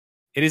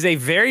 It is a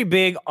very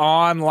big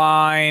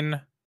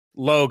online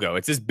logo.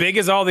 It's as big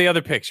as all the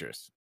other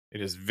pictures.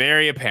 It is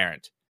very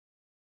apparent.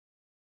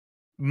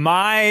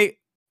 My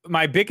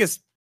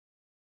biggest,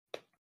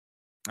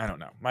 I don't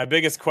know. My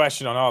biggest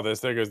question on all this,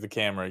 there goes the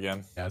camera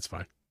again. Yeah, that's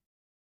fine.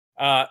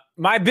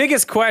 My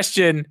biggest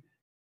question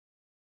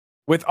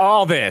with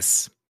all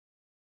this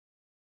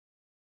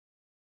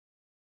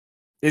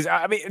is,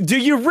 I mean, do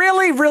you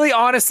really, really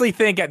honestly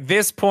think at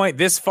this point,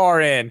 this far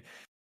in,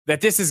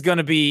 that this is going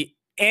to be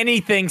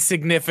anything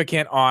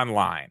significant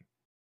online?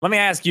 Let me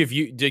ask you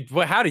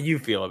how do you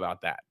feel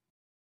about that?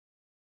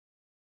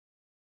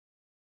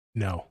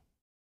 No.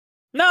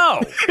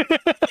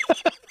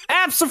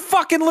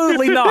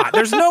 Absolutely not.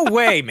 There's no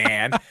way,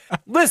 man.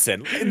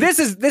 Listen, this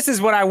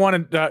is what I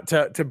wanted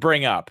to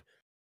bring up.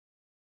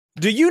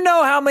 Do you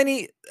know how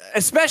many,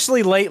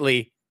 especially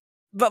lately,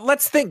 but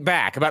let's think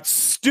back about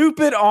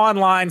stupid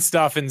online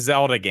stuff in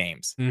Zelda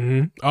games.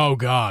 Mm-hmm. Oh,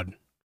 God.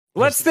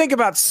 Let's think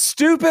about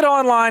stupid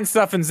online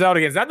stuff in Zelda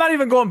games. I'm not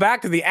even going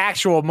back to the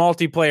actual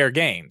multiplayer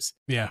games.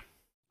 Yeah.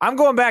 I'm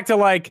going back to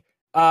like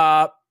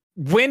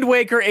Wind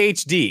Waker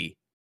HD,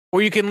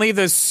 where you can leave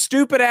those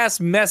stupid ass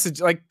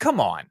message. Like, come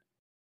on.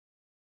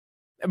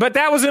 But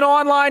that was an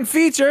online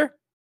feature.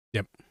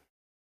 Yep.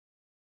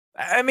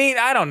 I mean,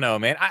 I don't know,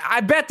 man. I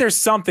bet there's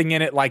something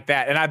in it like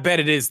that, and I bet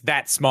it is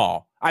that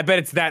small. I bet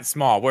it's that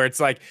small, where it's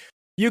like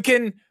you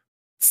can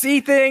see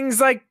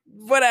things like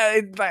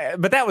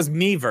but that was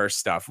Miiverse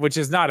stuff, which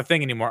is not a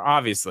thing anymore.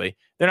 Obviously,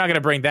 they're not going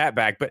to bring that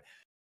back. But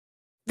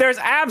there's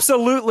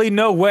absolutely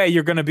no way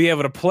you're going to be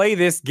able to play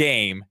this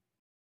game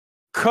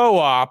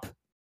co-op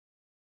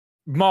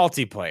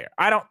multiplayer.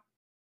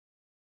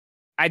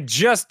 I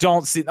just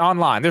don't see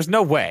online. There's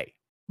no way.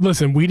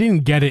 Listen, we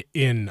didn't get it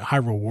in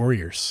Hyrule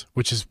Warriors,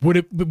 which is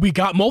we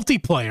got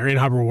multiplayer in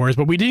Hyrule Warriors,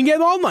 but we didn't get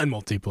online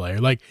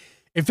multiplayer. Like,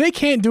 if they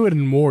can't do it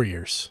in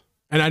Warriors,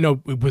 and I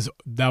know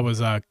that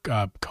was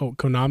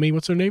Konami.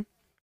 What's her name?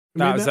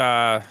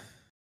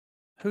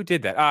 Who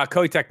did that?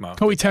 Koei Tecmo.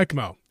 Koei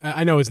Tecmo.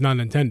 I know it's not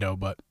Nintendo,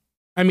 but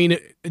I mean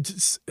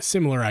it's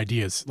similar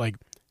ideas. Like,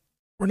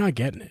 we're not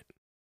getting it.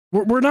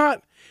 We're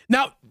not.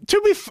 Now,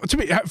 to be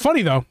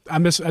funny though, I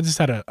just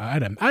had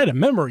a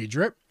memory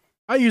drip.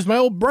 I used my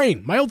old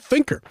brain, my old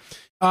thinker.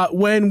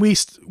 When we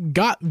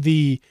got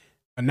the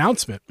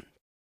announcement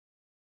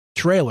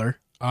trailer,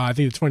 I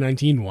think the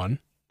 2019 one,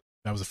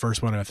 that was the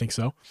first one, I think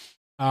so,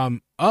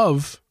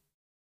 of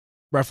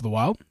Breath of the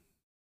Wild,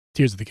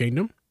 Tears of the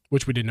Kingdom,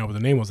 which we didn't know what the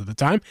name was at the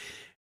time.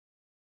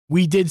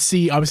 We did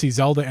see, obviously,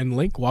 Zelda and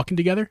Link walking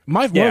together.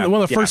 One of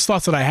the first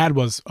thoughts that I had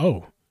was,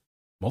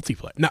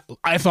 multiplayer. Now,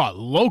 I thought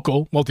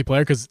local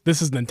multiplayer, because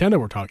this is Nintendo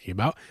we're talking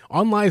about.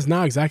 Online is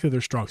not exactly their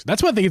strong suit.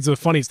 That's what I think is the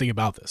funniest thing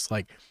about this.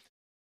 Like,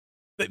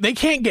 they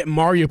can't get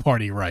Mario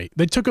Party right.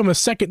 They took them a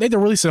second. They had to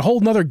release a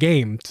whole nother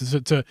game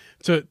to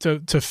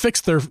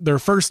fix their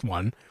first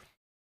one,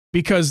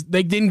 because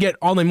they didn't get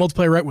online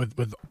multiplayer right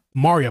with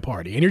Mario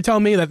Party. And you're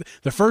telling me that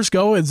the first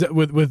go is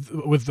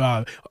with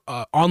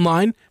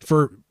online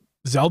for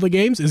Zelda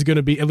games is going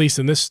to be, at least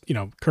in this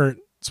current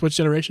Switch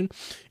generation,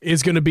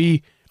 is going to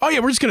be, oh yeah,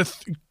 we're just going to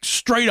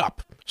straight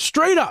up.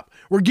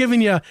 We're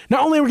giving you,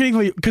 not only are we going to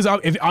give you, because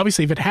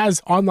obviously if it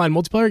has online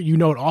multiplayer,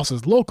 it also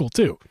is local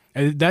too.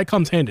 And that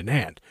comes hand in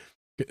hand.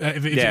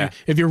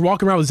 If you're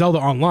walking around with Zelda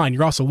online, you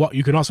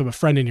can also have a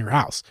friend in your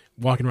house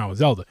walking around with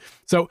Zelda.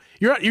 So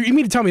you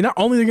mean to tell me not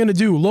only they're going to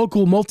do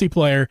local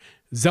multiplayer,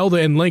 Zelda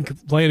and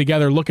Link playing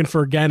together, looking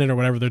for Ganon or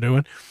whatever they're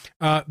doing,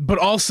 but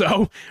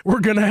also you're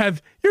going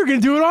to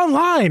do it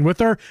online with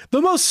the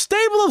most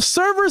stable of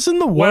servers in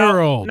the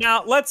world.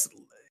 Now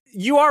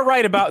you are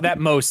right about that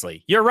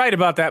mostly. You're right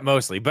about that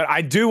mostly, but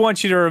I do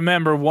want you to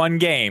remember one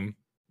game,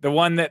 the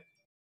one that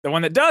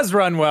does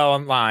run well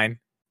online,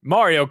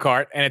 Mario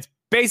Kart, and it's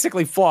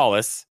basically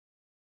flawless.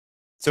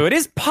 So it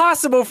is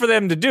possible for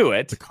them to do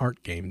it. The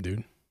kart game,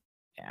 dude.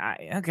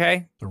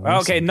 Okay.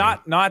 Okay,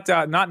 not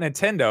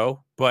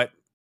Nintendo, but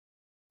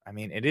I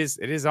mean it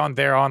is on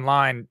their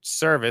online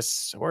service,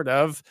 sort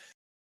of.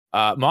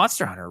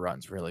 Monster Hunter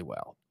runs really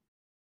well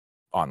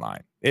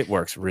online. It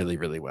works really,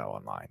 really well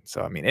online.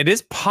 So I mean, it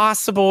is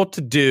possible to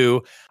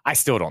do. I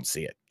still don't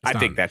see it. I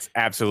think that's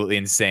absolutely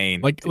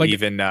insane.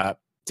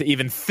 To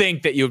even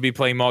think that you would be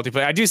playing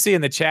multiplayer. I do see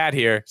in the chat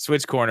here,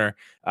 Switch Corner,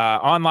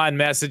 online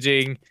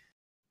messaging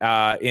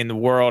in the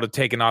world have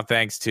taken off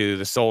thanks to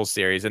the Soul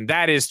series. And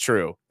that is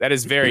true. That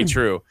is very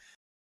true.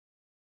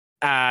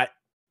 And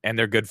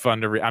they're good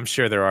fun to I'm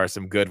sure there are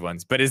some good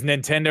ones. But is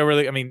Nintendo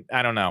really, I mean,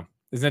 I don't know.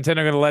 Is Nintendo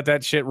going to let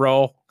that shit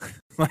roll?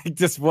 Like,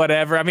 just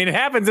whatever. I mean, it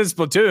happens in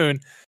Splatoon.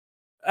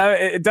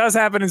 It does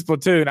happen in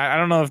Splatoon. I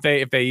don't know if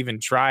they even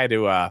try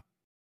to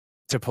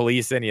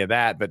police any of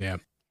that. But yeah.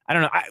 I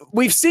don't know.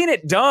 We've seen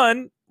it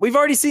done. We've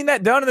already seen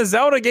that done in the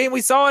Zelda game.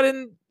 We saw it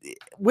in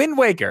Wind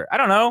Waker. I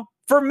don't know.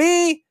 For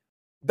me,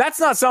 that's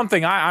not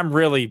something I'm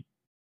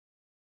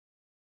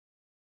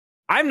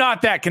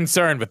not that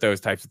concerned with those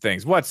types of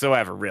things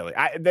whatsoever, really.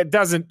 I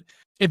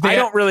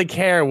don't really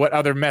care what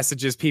other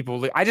messages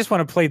people. I just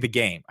want to play the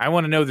game. I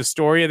want to know the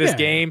story of this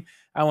game.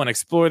 I want to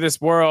explore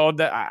this world.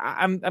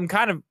 I'm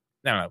kind of,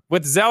 I don't know.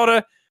 With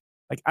Zelda,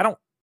 like I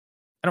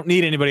don't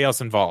need anybody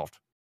else involved.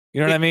 You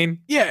know what I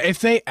mean? Yeah, if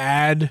they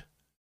add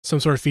some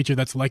sort of feature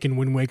that's like in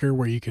Wind Waker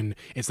where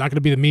it's not going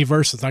to be the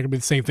Miiverse, it's not going to be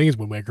the same thing as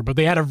Wind Waker, but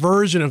they add a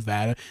version of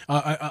that,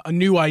 a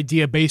new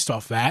idea based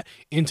off that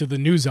into the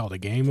new Zelda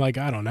game. Like,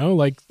 I don't know,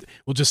 like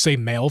we'll just say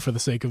mail for the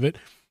sake of it.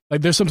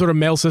 Like there's some sort of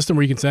mail system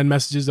where you can send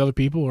messages to other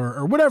people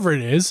or whatever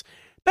it is.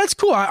 That's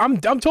cool. I'm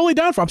totally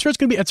down for it. I'm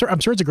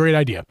sure it's a great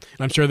idea. And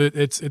I'm sure that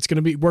it's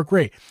going to work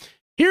great.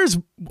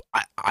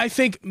 I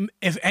think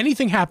if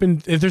anything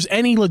happened, if there's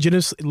any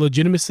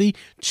legitimacy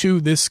to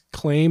this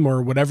claim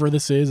or whatever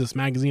this is, this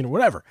magazine or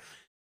whatever,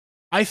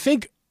 I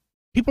think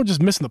people are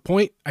just missing the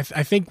point. I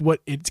think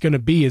what it's going to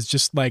be is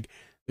just like,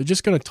 they're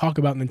just going to talk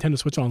about Nintendo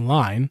Switch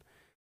Online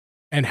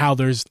and how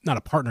there's not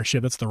a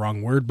partnership. That's the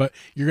wrong word, but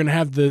you're going to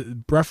have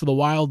the Breath of the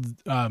Wild,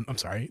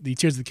 the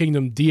Tears of the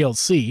Kingdom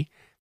DLC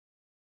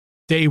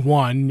day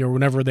one or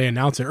whenever they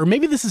announce it. Or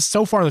maybe this is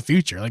so far in the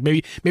future. Like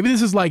maybe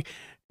this is like,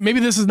 maybe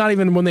this is not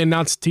even when they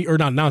announce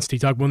not announce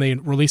T-Talk, when they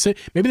release it.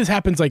 Maybe this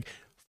happens like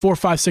 4,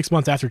 5, 6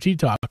 months after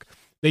T-Talk.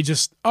 They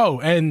just,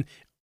 and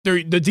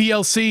the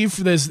DLC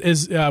for this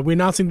is, we're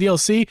announcing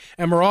DLC,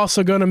 and we're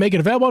also going to make it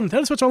available on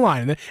Nintendo Switch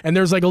Online. And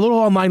there's like a little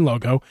online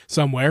logo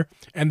somewhere,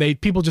 and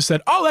people just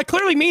said, that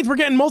clearly means we're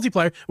getting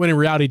multiplayer, when in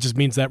reality it just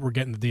means that we're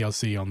getting the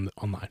DLC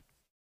online.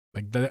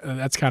 Like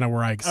that's kind of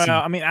where I see.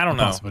 I mean, I don't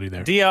know.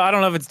 There. I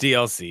don't know if it's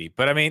DLC,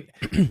 but I mean,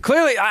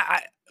 clearly,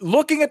 I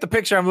looking at the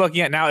picture I'm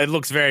looking at now, it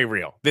looks very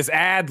real. This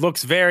ad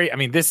looks very. I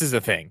mean, this is a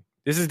thing.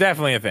 This is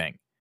definitely a thing.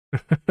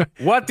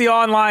 What the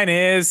online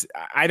is,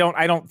 I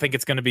don't think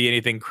it's going to be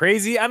anything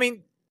crazy. I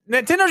mean,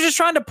 Nintendo's just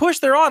trying to push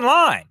their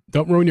online.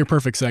 Don't ruin your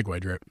perfect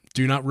segue, Drip.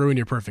 Do not ruin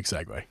your perfect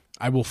segue.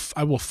 I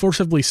will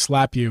forcibly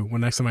slap you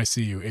when next time I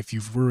see you if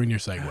you've ruined your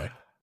segue.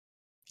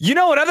 You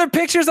know what other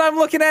pictures I'm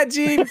looking at,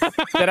 Gene,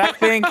 that I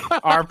think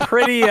are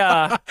pretty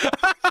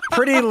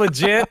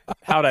legit?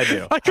 How'd I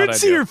do? I couldn't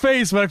see your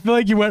face, but I feel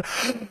like you went.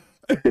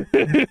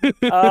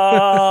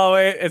 Oh,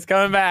 wait, it's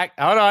coming back.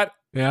 Hold on.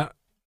 Yeah.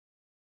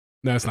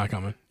 No, it's not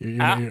coming. You're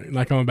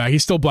not coming back.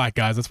 He's still black,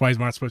 guys. That's why he's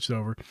not switched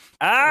over.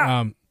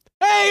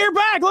 Hey, you're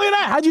back. Look at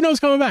that. How'd you know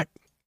it's coming back?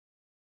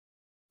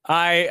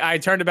 I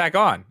turned it back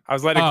on. I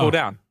was letting it cool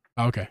down.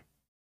 Okay.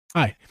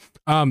 Hi.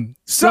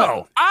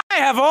 So I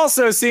have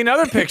also seen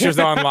other pictures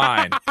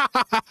online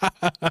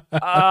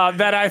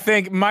that I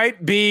think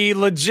might be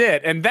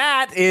legit, and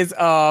that is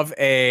of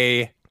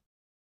a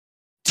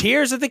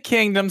Tears of the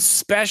Kingdom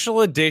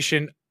Special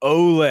Edition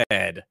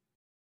OLED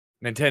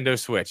Nintendo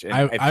Switch.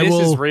 And if this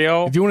is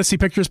real, if you want to see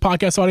pictures,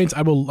 podcast audience,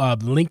 I will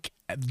link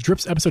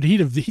Drip's episode. He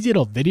did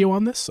a video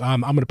on this.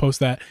 I'm going to post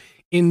that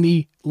in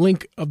the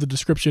link of the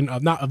description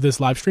of not of this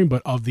live stream,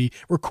 but of the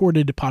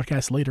recorded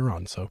podcast later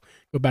on. So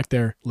go back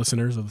there,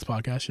 listeners of this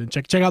podcast, and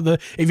check out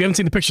if you haven't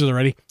seen the pictures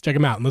already, check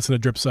them out and listen to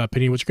Drip's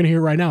opinion, which you're going to hear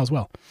right now as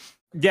well.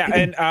 Yeah,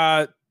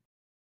 and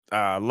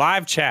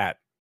live chat.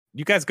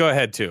 You guys go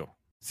ahead too.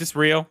 Is this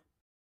real?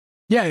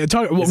 Yeah, is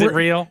it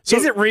real? So,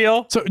 is it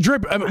real? So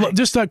Drip,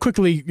 just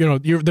quickly,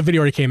 the video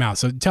already came out.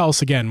 So tell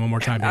us again one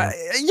more time here.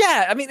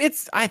 Yeah, I mean,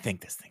 I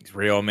think this thing's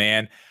real,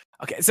 man.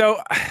 Okay,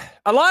 so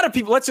a lot of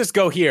people, let's just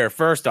go here.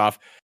 First off,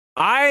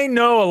 I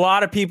know a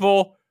lot of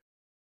people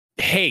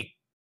hate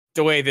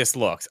the way this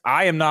looks.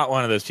 I am not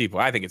one of those people.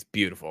 I think it's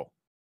beautiful.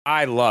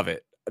 I love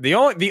it. The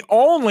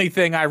only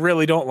thing I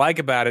really don't like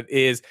about it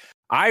is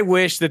I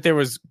wish that there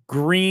was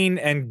green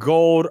and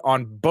gold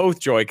on both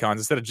Joy-Cons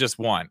instead of just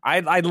one.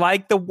 I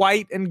like the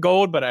white and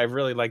gold, but I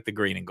really like the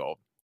green and gold.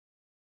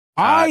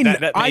 I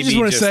just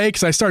want to say,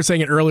 because I started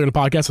saying it earlier in the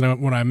podcast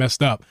when I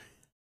messed up,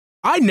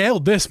 I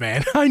nailed this,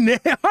 man. I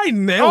nailed this.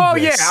 Oh,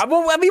 yeah.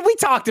 Well, I mean, we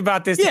talked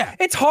about this. Yeah.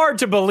 It's hard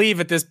to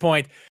believe at this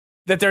point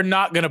that they're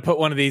not going to put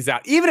one of these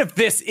out, even if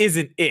this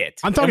isn't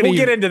it. We'll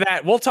get into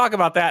that. We'll talk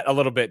about that a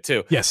little bit,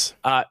 too. Yes.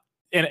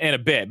 In a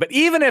bit. But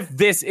even if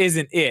this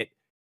isn't it,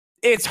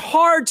 it's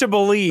hard to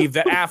believe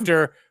that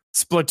after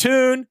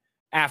Splatoon,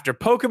 after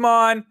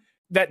Pokemon,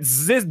 that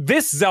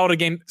this Zelda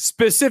game,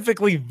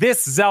 specifically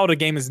this Zelda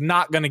game, is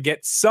not going to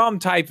get some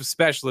type of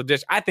special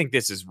edition. I think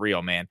this is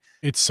real, man.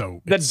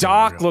 The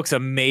dock looks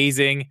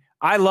amazing.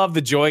 I love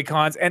the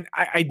Joy-Cons, and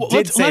I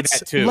did say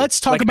that too. Let's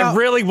talk about. I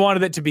really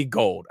wanted it to be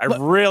gold.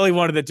 Really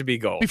wanted it to be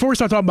gold. Before we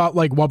start talking about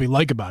what we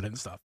like about it and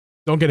stuff,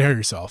 don't get ahead of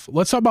yourself.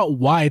 Let's talk about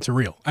why it's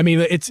real. I mean,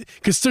 it's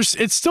because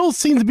it still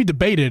seems to be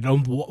debated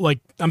on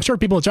I'm sure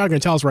people in the chat are going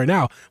to tell us right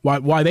now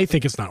why they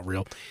think it's not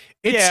real.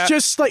 It's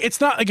just it's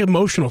not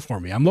emotional for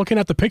me. I'm looking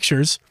at the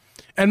pictures,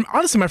 and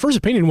honestly, my first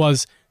opinion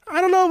was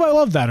I don't know if I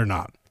love that or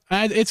not.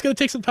 It's going to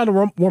take some time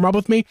to warm up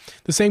with me.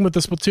 The same with the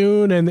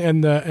Splatoon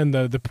and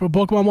the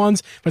Pokemon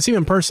ones. If I see them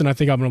in person, I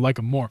think I'm going to like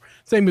them more.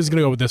 Same is going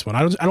to go with this one.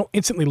 I don't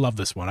instantly love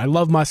this one. I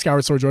love my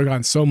Skyward Sword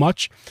Joy-Cons so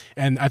much,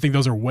 and I think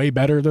those are way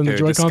better than the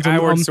Joy-Cons.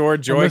 Skyward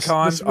Sword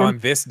Joy-Cons on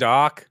this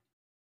dock.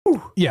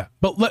 Yeah,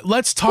 but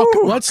let's talk.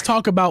 Let's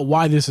talk about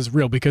why this is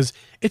real, because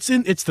it's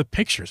the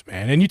pictures,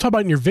 man. And you talk about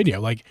it in your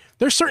video,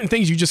 there's certain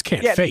things you just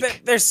can't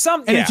fake. There's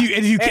some, and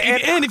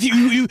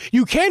if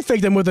you can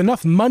fake them with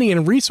enough money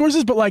and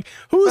resources, but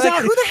who's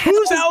out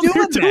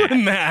there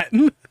doing that?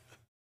 Yeah,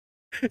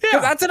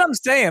 that's what I'm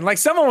saying.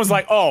 Someone was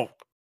like, "Oh,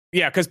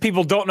 yeah," because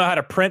people don't know how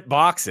to print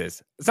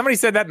boxes. Somebody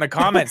said that in the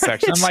comment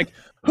section. I'm like,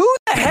 who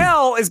the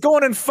hell is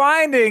going and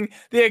finding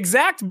the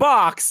exact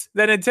box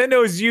that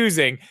Nintendo is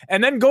using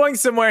and then going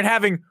somewhere and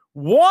having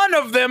one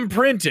of them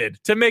printed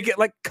to make it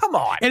come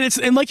on?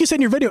 And like you said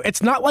in your video,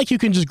 it's not like you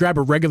can just grab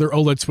a regular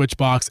OLED Switch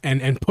box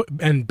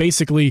and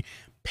basically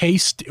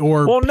paste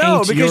or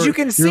no, because you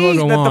can see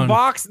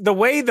that the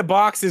way the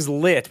box is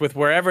lit with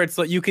wherever it's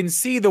lit, you can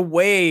see the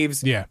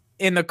waves. Yeah.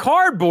 In the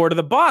cardboard of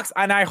the box,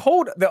 and I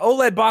hold the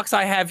OLED box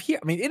I have here.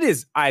 I mean, it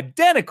is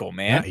identical,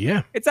 man.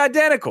 Yeah. It's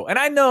identical. And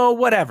I know,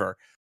 whatever,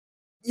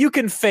 you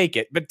can fake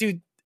it, but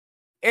dude,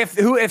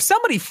 if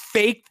somebody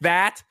faked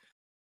that,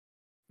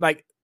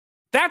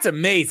 that's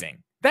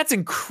amazing. That's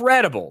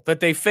incredible that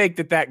they faked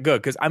it that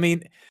good. Because I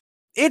mean,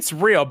 it's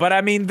real, but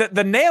I mean,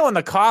 the nail in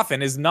the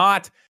coffin is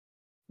not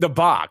the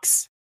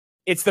box.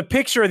 It's the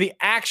picture of the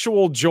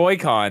actual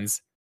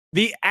Joy-Cons.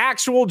 The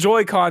actual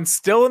Joy-Cons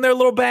still in their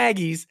little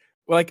baggies.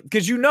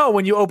 Because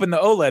when you open the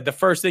OLED, the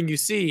first thing you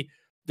see,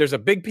 there's a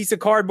big piece of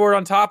cardboard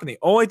on top, and the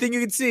only thing you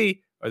can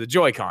see are the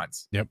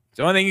Joy-Cons. Yep. It's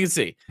the only thing you can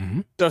see.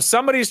 Mm-hmm. So if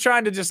somebody's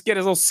trying to just get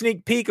a little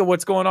sneak peek of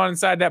what's going on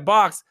inside that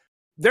box,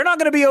 they're not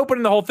going to be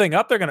opening the whole thing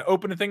up. They're going to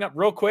open the thing up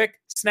real quick,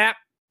 snap,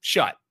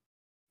 shut.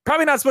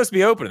 Probably not supposed to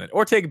be opening it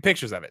or taking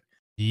pictures of it.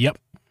 Yep.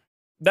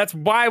 That's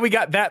why we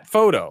got that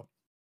photo.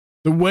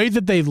 The way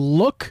that they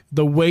look,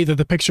 the way that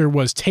the picture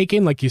was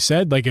taken, like you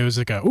said, it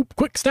was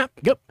quick snap,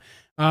 yep.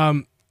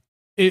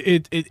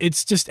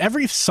 It's just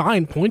every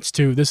sign points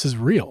to this is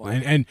real,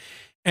 and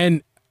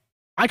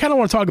I kind of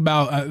want to talk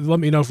about, let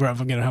me know if I'm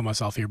going to help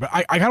myself here, but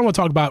I kind of want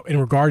to talk about in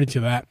regard to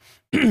that,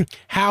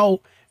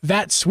 how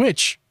that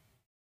Switch,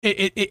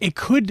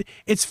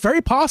 it's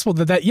very possible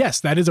that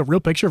yes, that is a real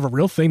picture of a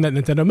real thing that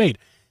Nintendo made.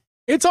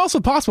 It's also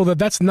possible that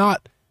that's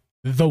not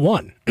the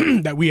one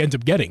that we end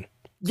up getting.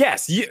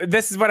 Yes,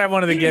 this is what I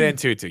wanted to get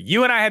into too.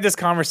 You and I had this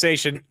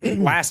conversation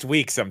last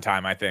week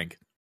sometime, I think.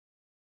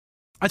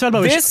 I talked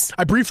about this.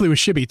 I briefly with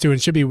Shibby too, and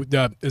Shibby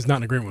is not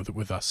in agreement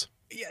with us.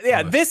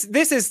 Yeah,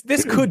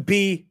 this could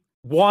be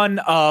one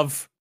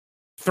of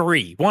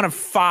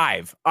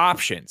 5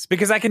 options,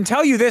 because I can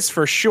tell you this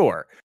for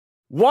sure.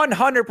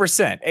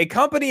 100%. A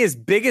company as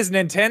big as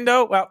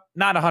Nintendo, well,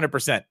 not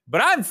 100%,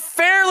 but I'm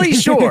fairly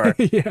sure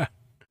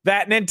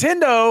that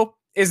Nintendo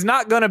is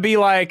not going to be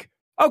like,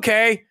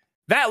 okay,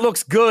 that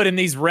looks good in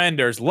these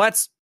renders.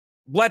 Let's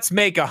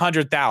make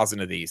 100,000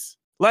 of these.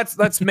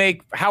 Let's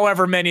make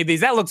however many of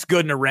these. That looks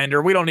good in a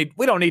render. We don't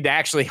need to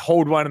actually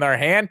hold one in our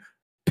hand.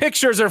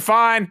 Pictures are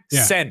fine.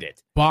 Yeah. Send it.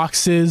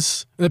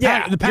 Boxes.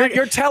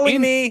 You're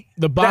telling me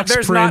the box that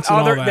there's prints not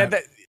and other all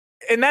that.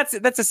 And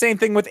that's the same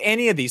thing with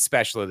any of these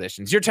special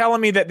editions. You're telling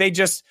me that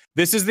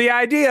this is the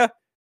idea,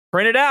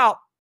 print it out,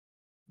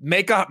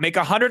 make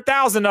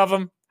 100,000 of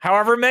them,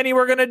 however many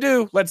we're gonna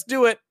do. Let's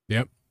do it.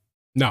 Yep.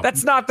 No,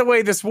 that's not the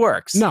way this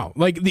works. No,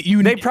 like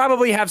they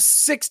probably have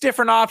 6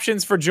 different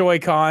options for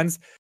Joy-Cons,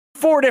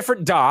 4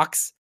 different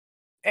docks,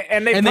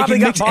 and they probably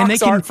got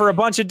box art for a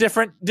bunch of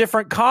different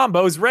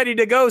combos ready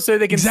to go, so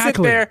they can sit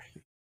there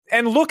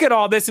and look at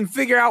all this and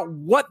figure out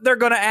what they're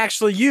going to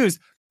actually use.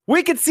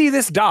 We could see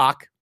this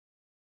dock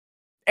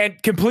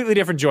and completely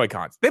different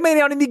Joy-Cons. They may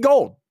not even be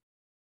gold.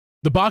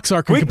 The box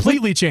art could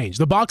completely change.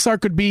 The box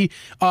art could be,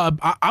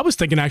 I was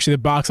thinking actually the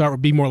box art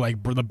would be more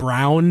like the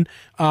brown,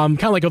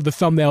 kind of like of the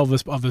thumbnail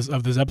of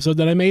this episode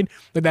that I made,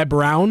 like that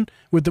brown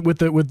with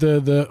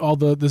the all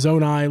the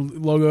Zonai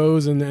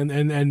logos and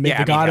make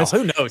the goddess.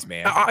 Hell, who knows,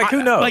 man?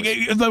 Who knows?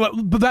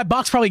 But that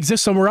box probably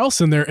exists somewhere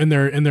else in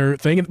their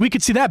thing, and we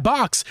could see that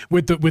box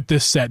with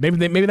this set.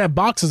 Maybe that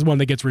box is one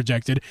that gets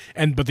rejected,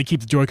 but they keep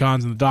the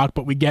Joy-Cons in the dock,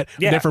 but we get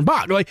a different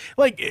box.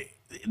 Like.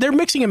 They're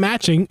mixing and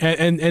matching,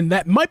 and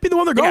that might be the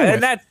one they're going with.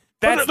 And that's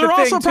they're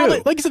also thing probably,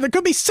 too. like you said, there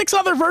could be 6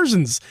 other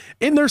versions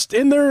in their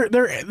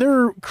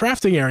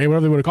crafting area,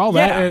 whatever they want to call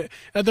that.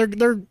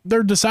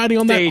 They're deciding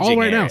on that all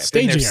right now.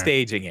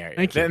 Staging area,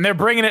 and they're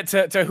bringing it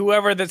to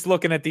whoever that's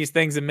looking at these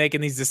things and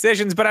making these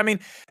decisions. But I mean,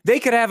 they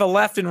could have a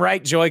left and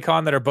right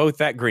Joy-Con that are both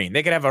that green.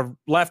 They could have a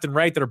left and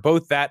right that are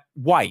both that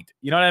white.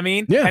 You know what I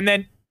mean? Yeah. And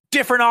then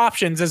different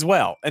options as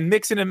well, and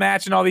mixing and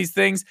matching all these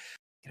things.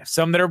 You have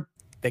some that are.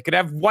 They could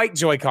have white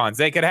Joy-Cons.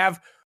 They could have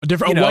a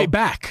white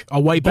back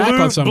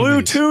on some blue of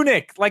these.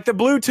 tunic, like the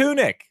blue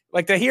tunic,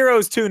 like the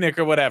hero's tunic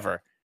or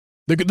whatever.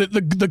 The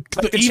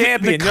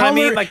champion, you know what I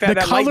mean? Like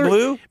that light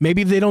blue.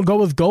 Maybe they don't go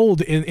with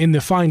gold in the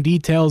fine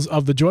details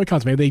of the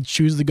Joy-Cons. Maybe they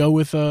choose to go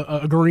with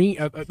a green.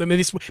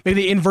 Maybe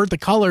they invert the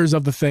colors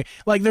of the thing.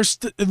 Like there's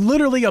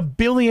literally a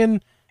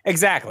billion.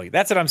 Exactly.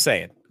 That's what I'm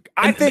saying.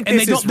 I think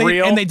this is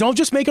real. And they don't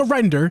just make a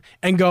render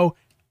and go,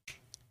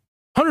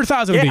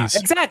 100,000 of these.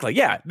 Exactly.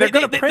 Yeah, they're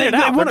going to print it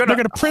out. They're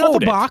going to print out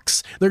the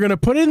box. They're going to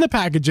put it in the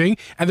packaging,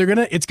 and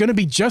it's going to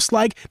be just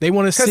like they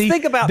want to see.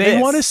 Think about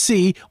they want to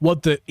see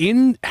what the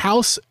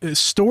in-house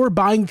store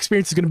buying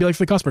experience is going to be like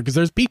for the customer, because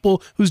there's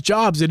people whose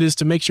jobs it is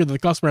to make sure that the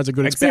customer has a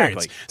good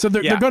experience. So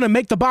they're going to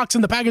make the box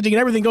and the packaging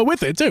and everything go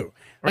with it too.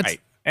 Right.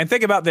 And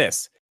think about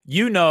this.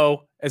 You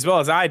know as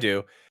well as I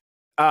do.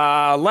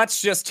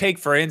 Let's just take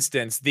for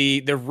instance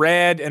the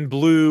red and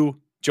blue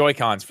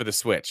Joy-Cons for the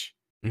Switch.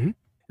 Mm-hmm.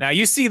 Now,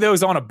 you see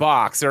those on a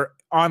box or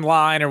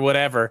online or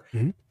whatever.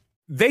 Mm-hmm.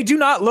 They do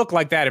not look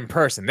like that in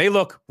person. They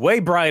look way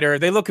brighter.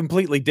 They look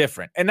completely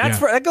different. And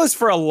that goes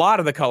for a lot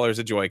of the colors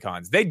of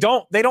Joy-Cons. They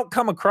don't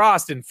come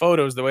across in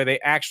photos the way they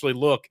actually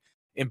look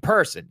in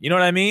person. You know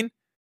what I mean?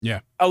 Yeah.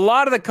 A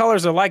lot of the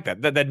colors are like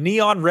that. The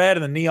neon red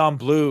and the neon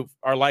blue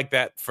are like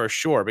that for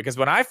sure. Because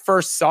when I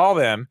first saw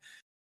them,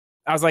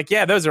 I was like,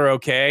 yeah, those are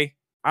okay.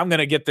 I'm going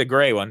to get the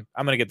gray one.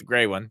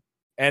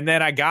 And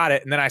then I got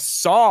it, and then I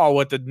saw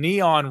what the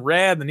neon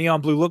red, the neon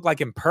blue looked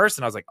like in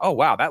person. I was like, "Oh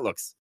wow,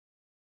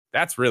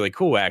 that's really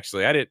cool."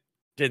 Actually, I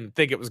didn't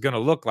think it was going to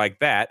look like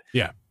that.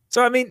 Yeah.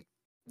 So I mean,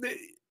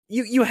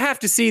 you have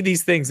to see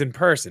these things in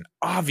person,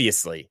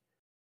 obviously.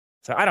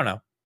 So I don't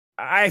know.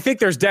 I think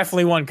there's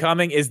definitely one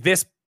coming. Is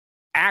this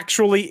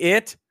actually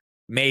it?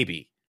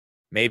 Maybe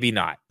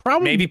not.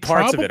 Maybe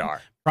parts of it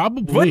are.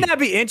 Probably. Wouldn't that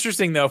be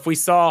interesting though if we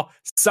saw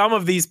some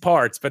of these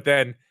parts, but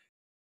then.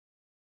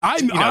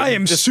 I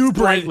am just super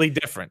slightly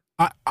different.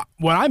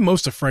 What I'm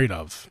most afraid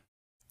of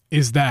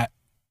is that,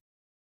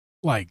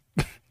 like,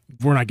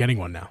 we're not getting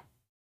one now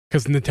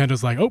because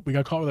Nintendo's like, oh, we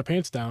got caught with our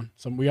pants down.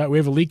 So we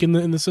have a leak in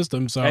the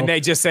system. So and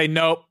they just say,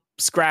 nope,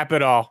 scrap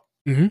it all.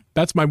 Mm-hmm.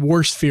 That's my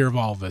worst fear of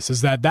all of this.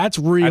 Is that's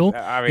real?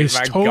 I mean, it's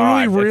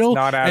totally real.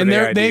 Not out and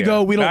of they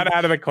go, we don't. Not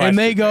out of the question. And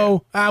they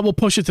go, we'll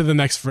push it to the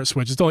next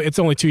Switch. It's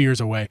only 2 years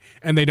away,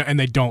 and they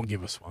don't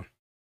give us one.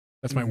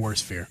 That's my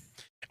worst fear.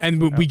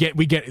 And we get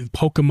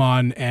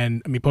Pokemon,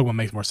 and I mean Pokemon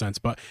makes more sense.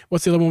 But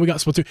what's the other one we got?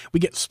 Splatoon.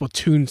 We get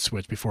Splatoon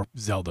Switch before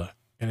Zelda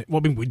And I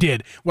mean, we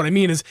did. What I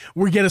mean is,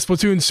 we get a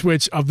Splatoon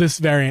Switch of this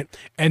variant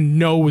and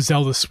no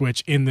Zelda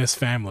Switch in this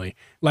family.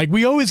 Like,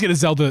 we always get a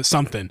Zelda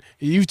something.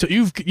 You've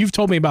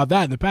told me about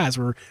that in the past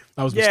where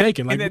I was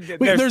mistaken. Like,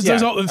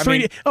 there's all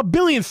 3D, a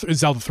billion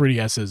Zelda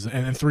 3DSs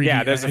and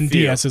 3D and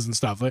DSs and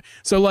stuff.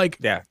 So like,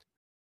 yeah.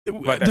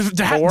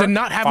 To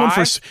not have one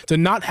to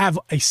not have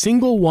a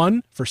single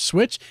one for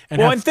Switch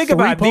and have think 3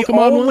 about it,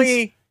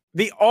 Pokemon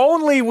the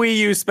only Wii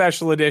U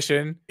special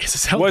edition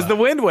was the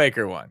Wind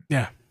Waker one.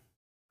 Yeah.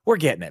 We're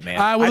getting it,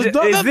 man.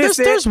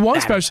 There's one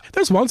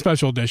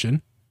special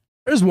edition.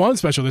 There's one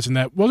special edition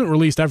that wasn't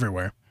released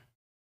everywhere.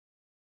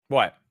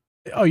 What?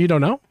 Oh, you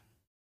don't know?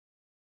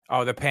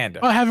 Oh, the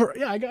panda. I have it.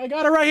 Yeah, I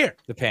got it right here.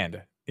 The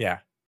panda. Yeah,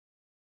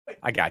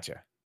 I got you.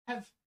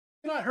 Have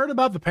you not heard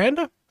about the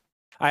panda?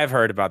 I have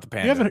heard about the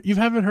panda. You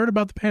haven't heard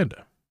about the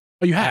panda.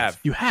 Oh, you have.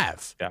 You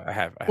have. Yeah, I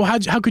have. Well,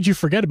 how could you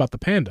forget about the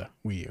panda,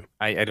 Wii U?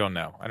 I don't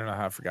know. I don't know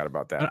how I forgot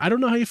about that. I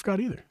don't know how you forgot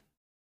either.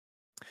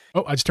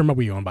 Oh, I just turned my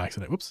Wii U on by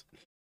accident. Whoops.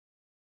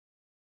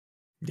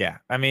 Yeah,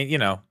 I mean,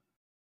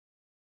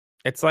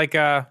 it's like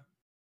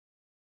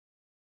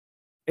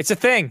it's a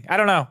thing. I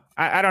don't know.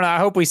 I don't know. I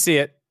hope we see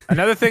it.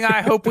 Another thing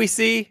I hope we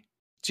see,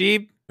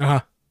 Jeeb,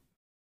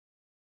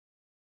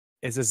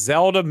 is a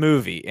Zelda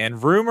movie.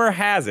 And rumor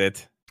has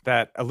it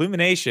that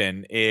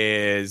Illumination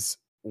is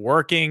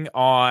working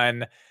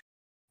on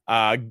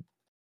getting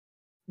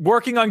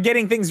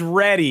things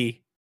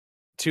ready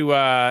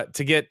to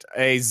get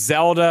a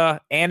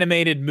Zelda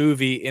animated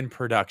movie in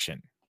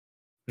production.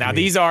 Now,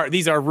 these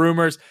are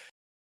rumors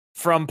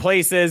from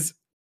places.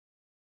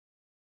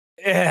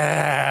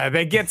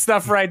 They get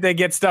stuff right, they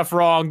get stuff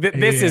wrong.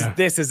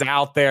 This is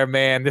out there,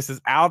 man. This is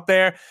out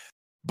there.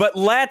 But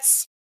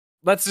let's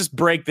just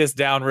break this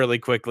down really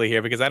quickly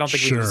here, because I don't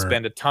think we can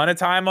spend a ton of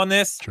time on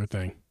this. Sure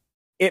thing.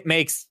 It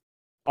makes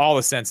all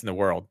the sense in the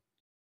world.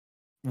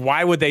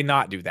 Why would they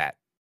not do that?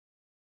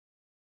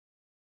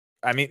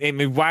 I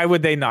mean, why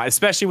would they not?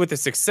 Especially with the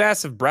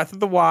success of Breath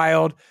of the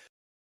Wild.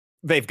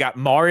 They've got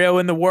Mario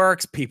in the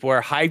works. People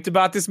are hyped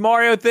about this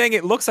Mario thing.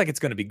 It looks like it's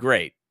going to be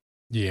great.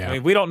 Yeah. I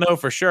mean, we don't know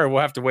for sure.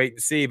 We'll have to wait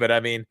and see. But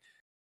I mean,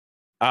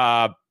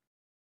 nice.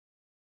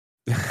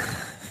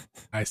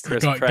 Go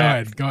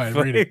ahead.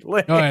 Read it.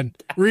 Go ahead.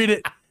 Read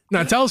it.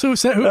 Now tell us who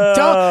said who.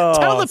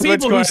 Tell the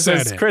people who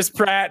said it. Chris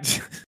Pratt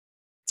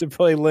to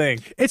play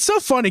Link. It's so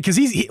funny because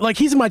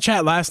he's in my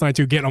chat last night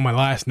too, getting on my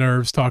last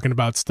nerves, talking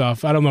about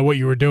stuff. I don't know what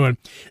you were doing.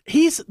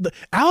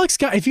 Alex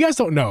guy. If you guys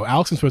don't know,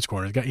 Alex in Switch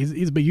Corner,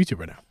 he's a big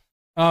YouTuber now.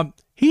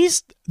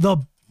 He's the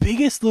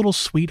biggest little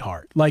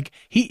sweetheart. Like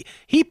he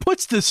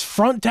puts this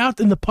front out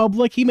in the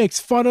public. He makes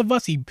fun of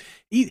us.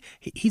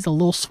 He's a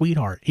little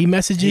sweetheart. He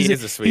messages. He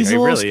is a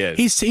sweetheart. He really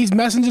is. He's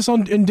messages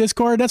in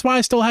Discord. That's why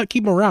I still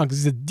keep him around,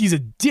 because he's a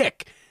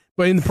dick.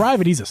 But in the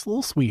private, he's a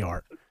little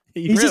sweetheart.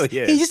 He's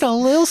just a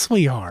little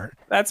sweetheart.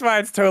 That's why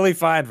it's totally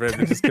fine for him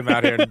to just come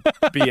out here and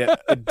be a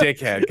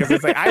dickhead, because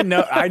it's like, I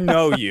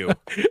know you.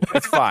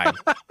 It's fine.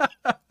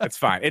 It's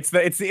fine. It's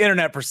the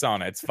internet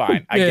persona. It's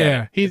fine. I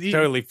get it. It's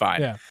totally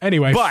fine. Yeah.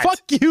 Anyway, but fuck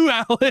you,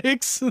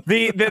 Alex.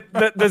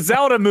 the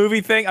Zelda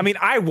movie thing. I mean,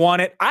 I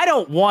want it. I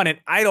don't want it.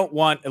 I don't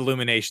want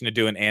Illumination to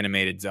do an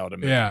animated Zelda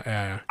movie.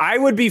 Yeah. I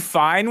would be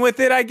fine with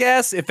it, I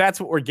guess. If that's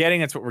what we're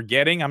getting, that's what we're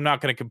getting. I'm not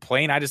going to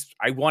complain. I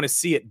want to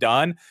see it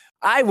done.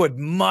 I would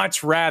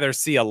much rather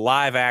see a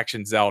live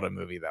action Zelda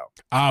movie, though.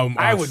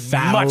 I would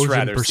much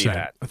rather see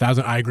that.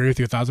 I agree with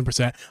you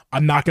 1,000%.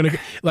 I'm not gonna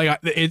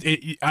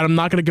I'm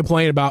not gonna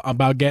complain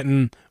about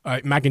getting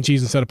mac and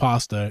cheese instead of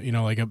pasta.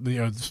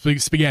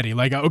 Spaghetti.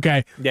 Like,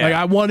 okay, like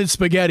I wanted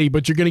spaghetti,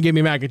 but you're gonna give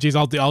me mac and cheese.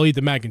 I'll eat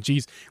the mac and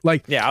cheese.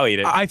 Like, yeah, I'll eat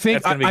it. I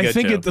think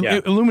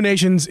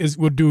Illuminations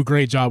would do a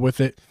great job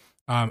with it.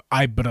 But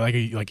like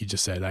you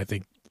just said, I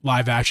think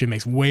live action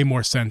makes way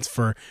more sense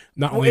for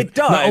not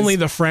only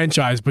the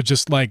franchise, but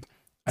just like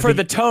for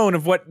the tone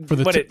of what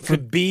it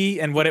could be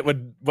and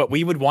what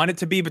we would want it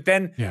to be. But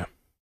then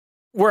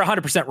we're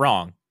 100%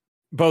 wrong,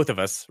 both of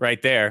us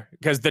right there,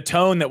 because the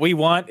tone that we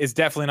want is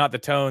definitely not the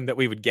tone that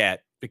we would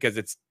get, because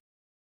it's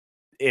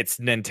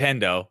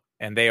Nintendo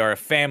and they are a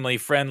family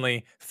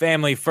friendly,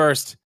 family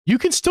first. You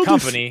can still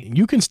company.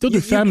 You can still do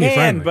family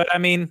friendly, but I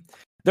mean,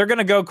 they're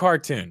gonna go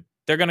cartoon.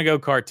 They're gonna go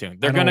cartoon.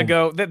 They're gonna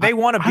go. They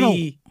want to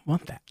be.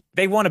 Want that?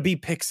 They want to be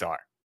Pixar.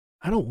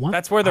 I don't want.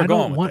 That's where they're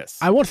going with this.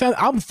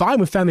 I'm fine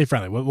with family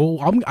friendly. Well,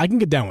 I can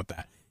get down with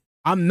that.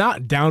 I'm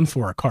not down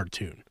for a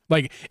cartoon.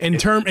 Like in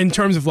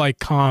terms of like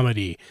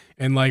comedy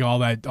and like all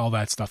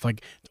that stuff.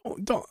 Like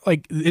don't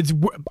like, it's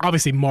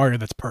obviously Mario.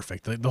 That's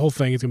perfect. The whole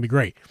thing is gonna be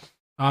great.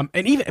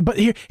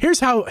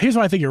 Here's what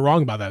I think you're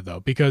wrong about that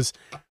though, because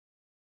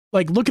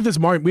like look at this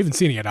Mario. We haven't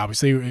seen it yet,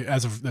 obviously,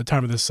 as of the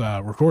time of this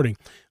recording.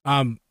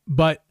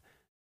 But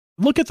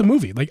look at the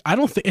movie. Like, I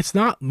don't think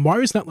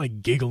Mario's not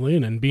like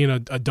giggling and being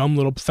a dumb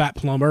little fat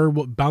plumber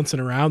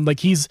bouncing around. Like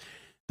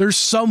there's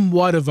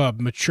somewhat of a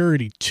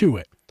maturity to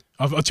it,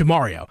 to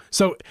Mario.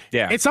 So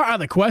it's not out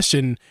of the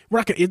question.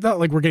 It's not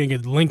like we're going to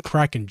get Link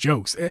cracking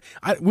jokes.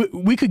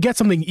 We could get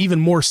something even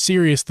more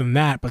serious than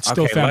that, but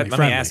still family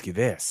friendly. Let me ask you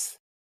this.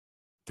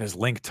 Does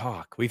Link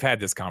talk? We've had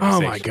this Oh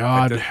conversation. my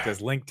God.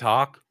 Does Link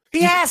talk?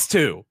 He has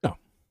to. No.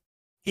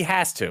 He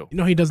has to.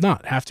 No, he does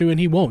not have to, and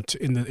he won't.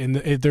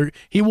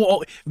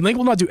 Link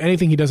will not do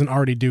anything he doesn't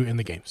already do in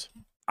the games.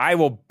 I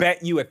will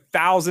bet you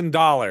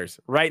 $1,000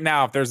 right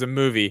now if there's a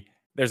movie,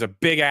 there's a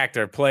big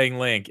actor playing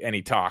Link and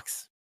he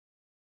talks.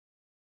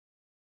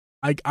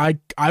 I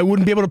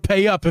wouldn't be able to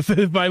pay up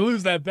if I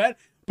lose that bet,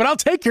 but I'll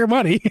take your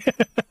money.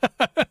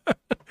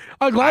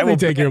 I'll gladly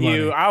take your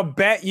money. I'll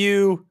bet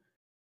you.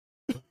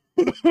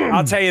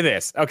 I'll tell you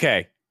this.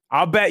 Okay.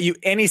 I'll bet you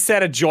any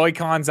set of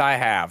Joy-Cons I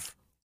have,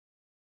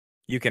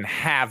 you can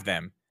have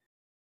them.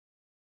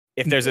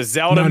 If there's a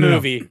Zelda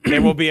movie,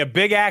 there will be a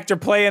big actor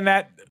playing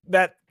that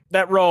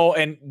role,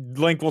 and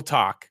Link will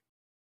talk.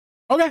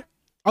 Okay,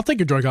 I'll take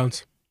your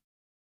Joy-Cons.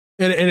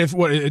 And if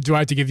what do I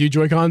have to give you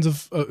Joy-Cons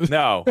of?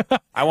 No,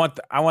 I want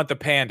the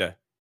panda.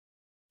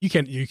 You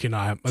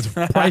cannot. It's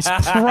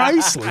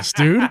priceless,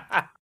 dude.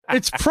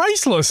 It's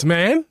priceless,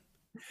 man.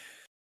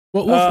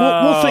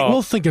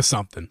 We'll think of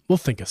something. We'll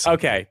think of something.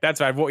 Okay,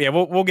 that's right.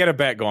 We'll get a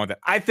bet going.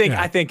 I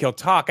think he'll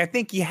talk. I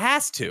think he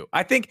has to.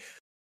 I think,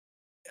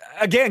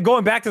 again,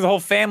 going back to the whole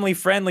family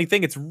friendly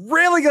thing, it's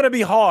really going to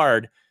be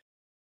hard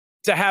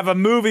to have a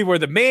movie where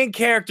the main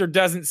character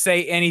doesn't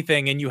say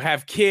anything and you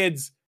have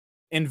kids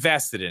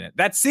invested in it.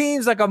 That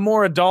seems like a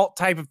more adult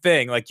type of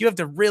thing. Like, you have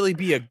to really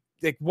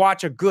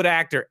watch a good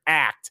actor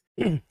act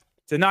to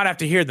not have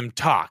to hear them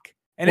talk.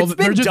 And it's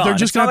been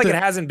done. It's not like it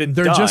hasn't been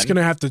done. They're just going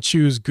to have to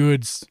choose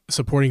good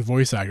supporting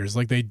voice actors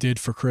like they did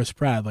for Chris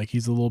Pratt. Like,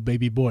 he's a little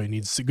baby boy. He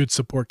needs a good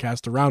support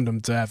cast around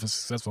him to have a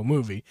successful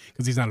movie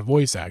because he's not a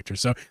voice actor.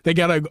 So they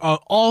got an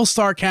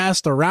all-star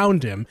cast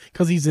around him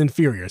because he's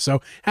inferior.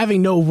 So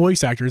having no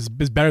voice actors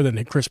is better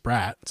than Chris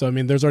Pratt. So, I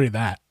mean, there's already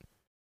that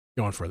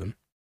going for them.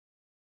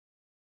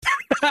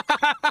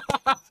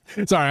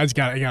 Sorry, I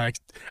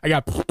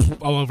got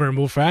all over and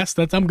move fast.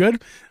 I'm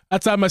good.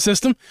 That's out of my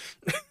system.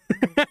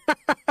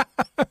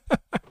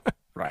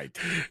 Right.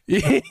 No,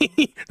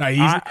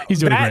 he's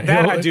doing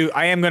great.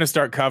 I am going to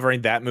start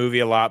covering that movie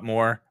a lot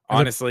more.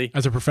 Honestly,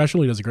 as a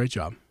professional, he does a great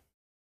job.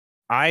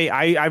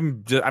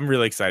 I'm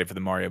really excited for the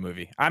Mario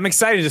movie. I'm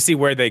excited to see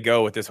where they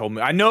go with this whole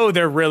movie. I know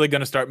they're really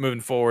going to start moving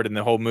forward in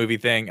the whole movie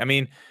thing. I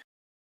mean,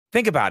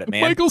 think about it,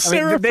 man. Michael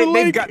Cera for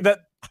Link.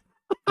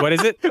 What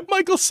is it?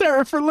 Michael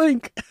Cera for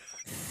Link.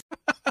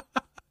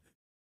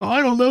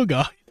 I don't know,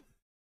 guy.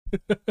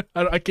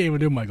 I can't even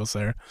do Michael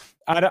Cera.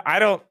 I don't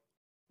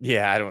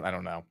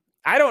know.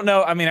 I don't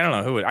know. I mean, I don't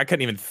know who would. I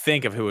couldn't even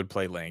think of who would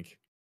play Link.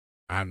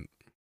 I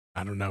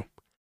don't know.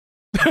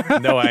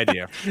 No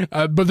idea.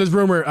 But this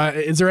rumor,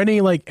 is there any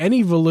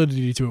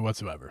validity to it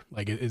whatsoever?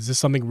 Like, is this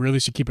something we really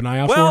should keep an eye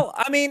out for? Well,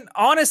 I mean,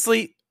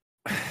 honestly,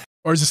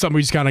 or is this something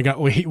we just kind of got?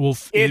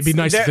 It'd be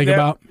nice to think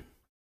about.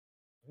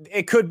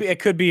 It could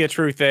be a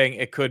true thing.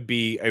 It could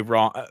be a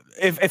wrong.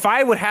 If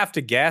I would have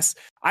to guess,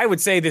 I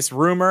would say this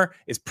rumor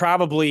is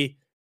probably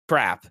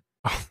crap.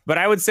 But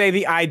I would say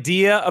the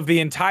idea of the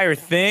entire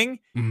thing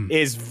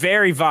is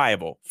very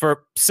viable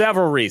for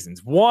several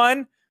reasons.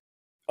 One,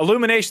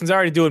 Illumination's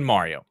already doing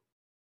Mario.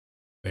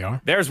 They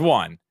are. There's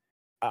one.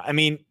 I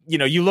mean,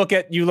 you look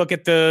at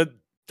the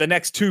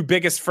next two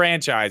biggest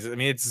franchises. I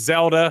mean, it's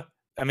Zelda.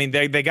 I mean,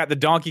 they got the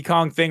Donkey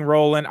Kong thing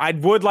rolling. I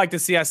would like to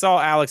see. I saw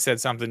Alex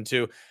said something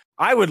too.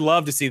 I would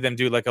love to see them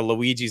do like a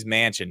Luigi's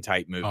Mansion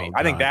type movie. Oh, God,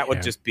 I think that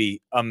would just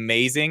be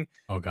amazing.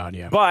 Oh God,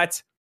 yeah.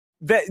 But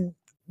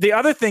the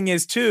other thing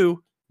is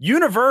too,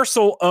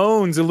 Universal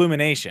owns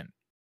Illumination.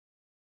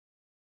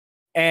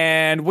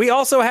 And we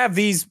also have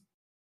these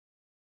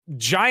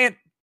giant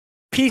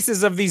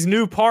pieces of these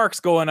new parks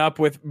going up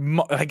with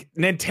like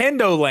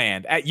Nintendo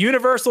Land at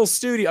Universal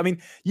Studio. I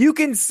mean, you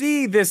can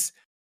see this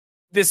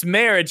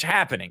marriage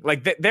happening.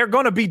 Like they're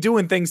going to be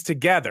doing things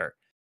together.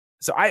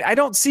 So I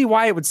don't see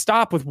why it would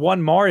stop with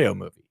one Mario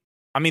movie.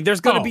 I mean,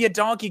 there's going to be a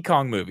Donkey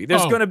Kong movie.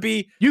 There's going to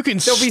be there'll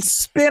be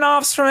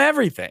spin-offs from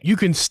everything. You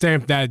can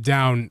stamp that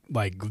down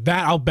like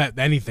that. I'll bet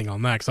anything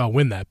on that because I'll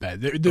win that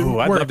bet. I'd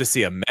love to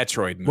see a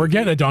Metroid movie. We're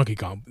getting a Donkey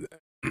Kong.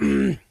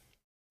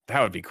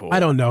 That would be cool. I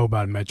don't know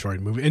about a Metroid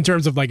movie in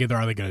terms of like,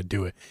 are they going to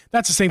do it?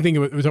 That's the same thing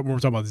when we're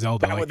talking about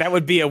Zelda. That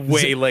would be a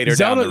way later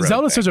down the road.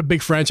 Zelda's such a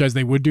big franchise.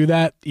 They would do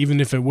that,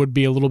 even if it would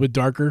be a little bit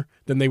darker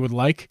than they would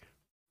like.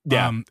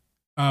 Yeah.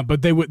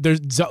 But they would. There's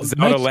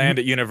Zelda Land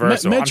at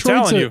Universal. I'm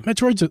telling you,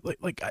 Metroid's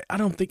like I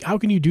don't think. How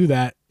can you do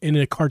that in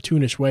a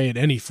cartoonish way in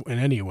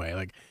any way?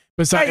 Like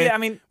besides, I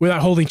mean, without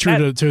holding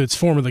true to its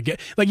form of the game.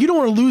 Like you don't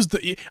want to lose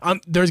the.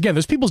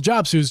 There's people's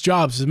jobs whose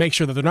jobs is to make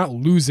sure that they're not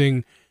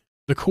losing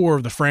the core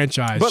of the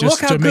franchise. But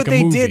just look how to make good a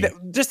they movie.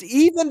 did. Just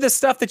even the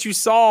stuff that you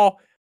saw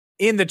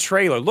in the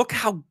trailer. Look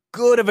how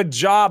good of a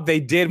job they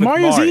did with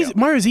Mario.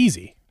 Mario's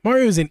easy.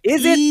 Mario's an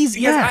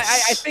easy.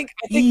 Yes. I think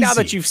now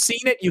that you've seen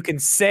it, you can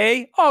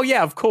say, "Oh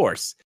yeah, of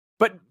course."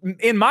 But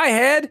in my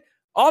head,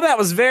 all that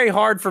was very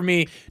hard for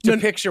me to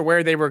picture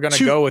where they were going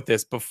to go with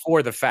this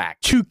before the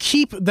fact. To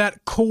keep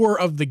that core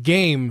of the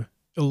game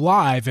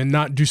alive and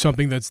not do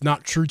something that's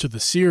not true to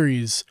the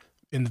series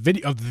in the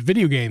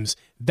video games,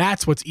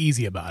 that's what's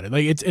easy about it.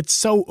 Like it's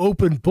so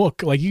open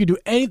book. Like you could do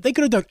they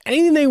could have done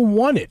anything they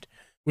wanted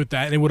with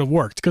that and it would have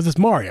worked because it's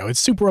Mario. It's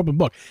super open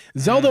book.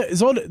 Zelda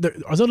is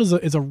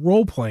a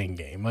role playing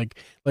game. Like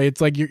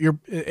it's like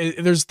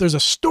there's a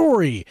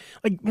story.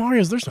 Like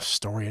there's no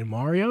story in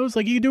Mario's.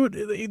 Like you do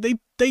it.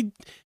 They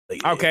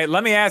Okay,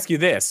 let me ask you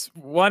this.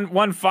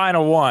 One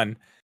final one.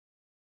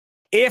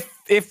 If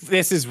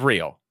this is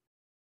real,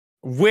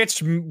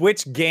 which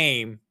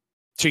game,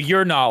 to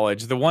your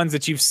knowledge, the ones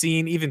that you've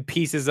seen even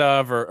pieces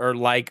of or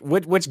like,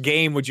 which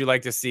game would you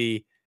like to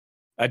see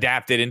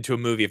adapted into a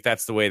movie if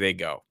that's the way they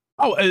go?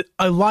 Oh,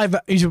 a live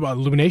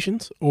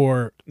Illuminations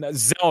or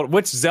Zelda?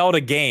 Which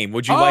Zelda game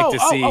would you like to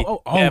see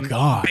them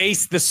God.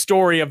 base the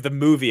story of the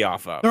movie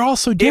off of? They're all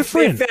so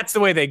different. If that's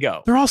the way they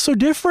go, they're all so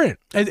different.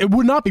 It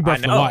would not be Breath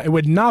of the Wild. It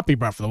would not be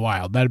Breath of the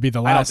Wild. That'd be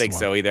the last. I don't think one.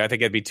 so either. I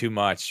think it'd be too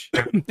much.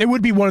 It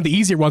would be one of the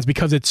easier ones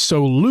because it's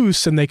so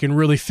loose and they can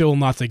really fill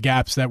in lots of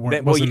gaps that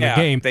wasn't in the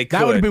game.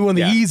 That would be one of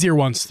the easier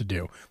ones to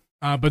do.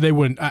 But they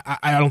wouldn't.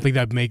 I don't think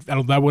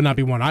that would not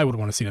be one I would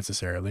want to see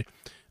necessarily.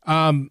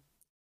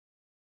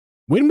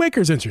 Wind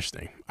Waker's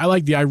interesting. I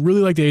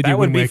really like the idea of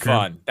Wind Waker.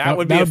 That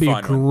would be fun. That would be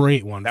a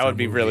great one. That would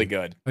be really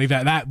good. Like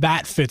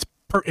that fits.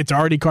 It's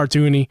already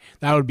cartoony.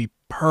 That would be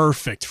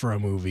perfect for a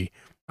movie.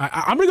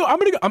 I'm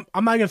not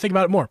gonna think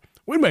about it more.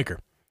 Wind Waker.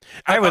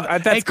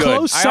 That's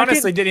good. I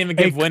honestly didn't even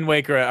give Wind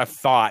Waker a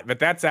thought, but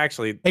that's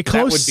actually that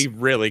would be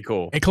really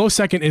cool. A close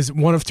second is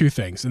one of two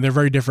things, and they're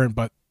very different.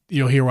 But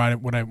you'll hear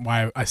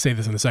why I say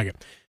this in a second.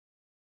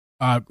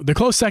 The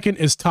close second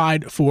is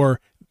tied for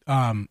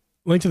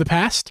Link to the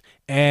Past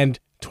and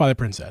Twilight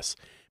Princess,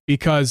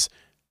 because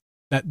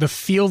that the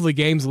feel of the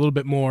game's a little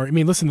bit more. I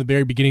mean, listen to the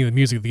very beginning of the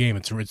music of the game.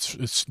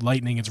 It's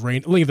lightning, it's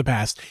rain. Link to the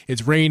Past,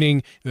 it's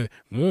raining. That's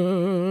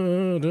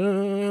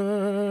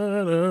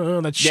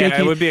shaky. Yeah,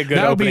 it would be a good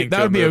opening.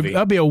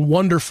 That'd be a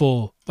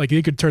wonderful. Like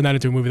you could turn that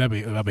into a movie.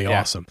 That'd be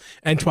awesome.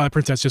 And Twilight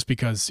Princess, just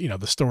because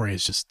the story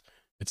is just.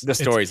 The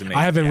story's amazing.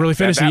 I haven't really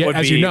finished it yet,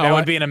 as you know. That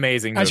would be an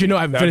amazing movie. As you know,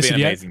 I haven't finished it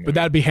yet, but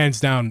that'd be hands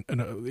down.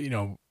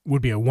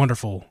 Would be a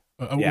wonderful.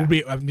 I'm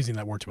using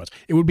that word too much.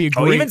 It would be a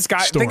great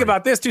story. Think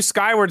about this too.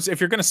 Skywards.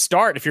 If you're going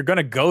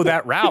to go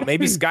that route,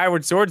 maybe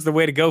Skyward Sword's the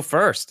way to go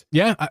first.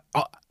 Yeah,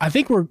 I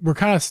think we're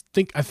kind of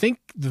I think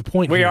the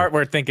point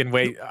we're thinking.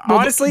 Wait,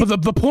 honestly,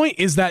 but the point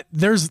is that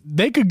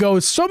they could go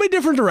so many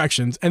different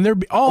directions, and they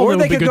could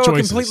go a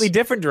completely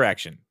different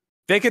direction.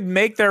 They could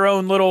make their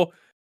own little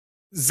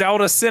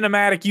Zelda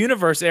cinematic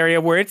universe area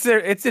where it's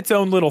its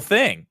own little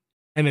thing.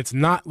 And it's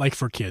not like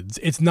for kids.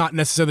 It's not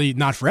necessarily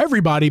not for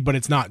everybody, but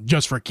it's not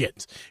just for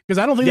kids. Because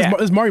I don't think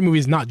this Mario movie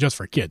is not just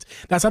for kids.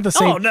 That's not the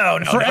same. Oh, no.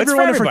 For everyone, it's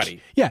for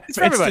everybody. It's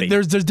for everybody.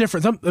 There's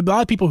different. A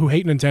lot of people who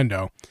hate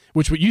Nintendo,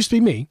 which used to be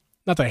me.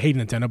 Not that I hate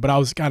Nintendo, but I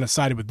was kind of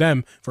sided with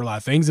them for a lot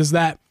of things. Is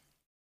that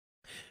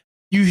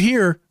you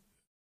hear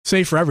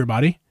say for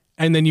everybody,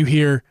 and then you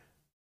hear,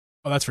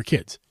 oh, that's for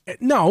kids.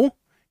 No,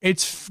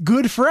 it's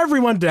good for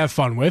everyone to have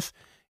fun with,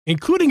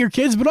 including your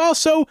kids, but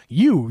also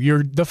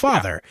you're the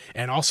father,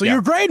 and also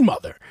your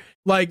grandmother.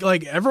 Like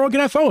everyone can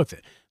have fun with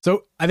it.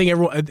 So I think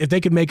if they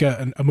could make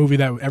a movie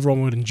that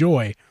everyone would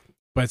enjoy,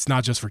 but it's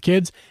not just for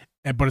kids,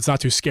 but it's not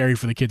too scary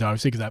for the kids,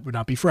 obviously, because that would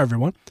not be for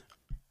everyone.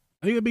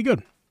 I think it'd be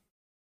good.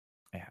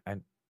 Yeah,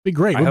 it'd be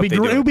great. It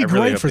would be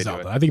great for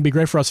Zelda. I think it'd be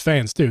great for us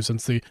fans too,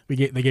 since they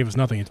gave us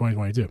nothing in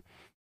 2022.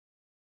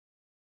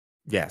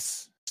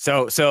 Yes.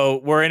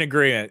 So we're in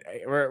agreement.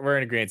 We're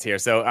in agreement here.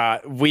 So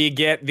we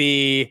get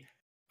the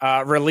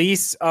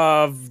release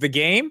of the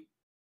game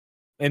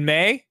in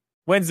May.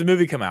 When's the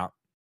movie come out?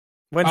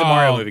 When's the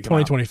Mario movie come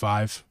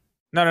 2025.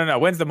 out? No.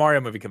 When's the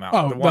Mario movie come out?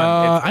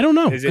 I don't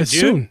know. Is it it's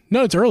June? Soon.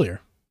 No, it's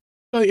earlier.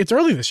 It's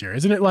early this year,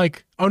 isn't it?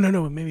 Like, oh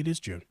no, maybe it is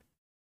June.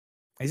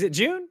 Is it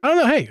June? I don't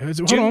know. Hey,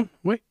 hold on.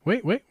 Wait.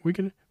 We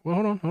can. Well,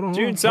 hold on.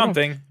 June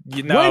something.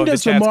 When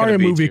does the Mario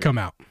movie come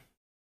out?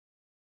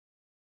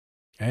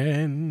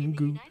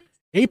 And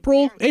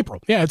April.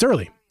 Yeah, it's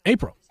early.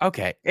 April.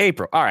 Okay,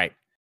 April. All right.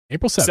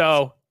 April 7th.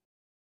 So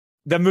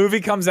the movie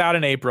comes out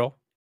in April.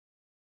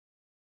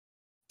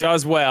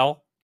 Does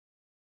well.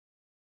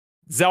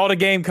 Zelda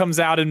game comes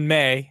out in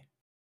May.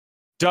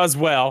 Does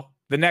well.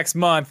 The next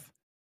month,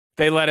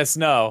 they let us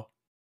know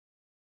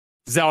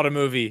Zelda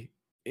movie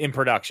in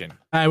production.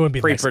 It wouldn't be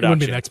pre-production. It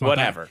wouldn't be next month.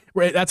 Whatever.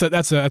 Right. That's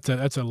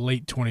a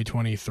late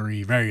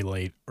 2023, very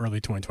late,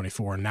 early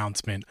 2024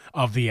 announcement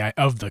of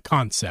the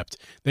concept.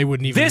 They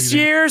wouldn't even this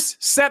year's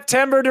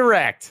September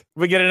Direct.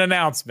 We get an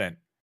announcement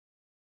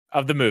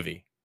of the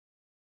movie.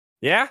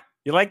 Yeah,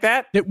 you like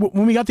that?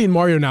 When we got the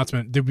Mario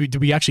announcement, did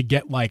we actually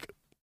get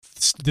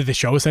did they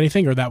show us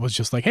anything, or that was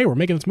just like, hey, we're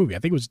making this movie? I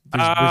think it was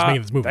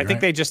making this movie. I think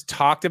they just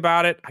talked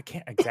about it. I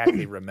can't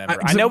exactly remember.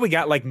 I know we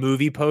got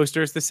movie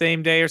posters the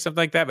same day or something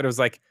like that, but it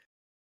was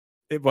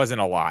it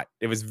wasn't a lot.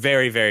 It was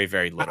very, very,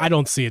 very little. I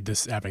don't see it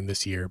happening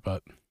this year,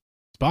 but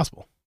it's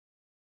possible.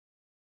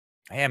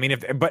 Hey, I mean,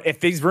 if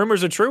these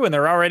rumors are true and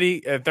they're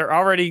already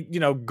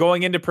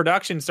going into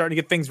production, starting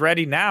to get things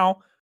ready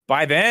now,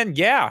 by then,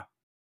 yeah,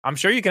 I'm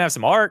sure you can have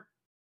some art,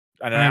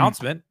 an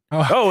announcement.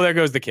 Oh, there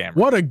goes the camera.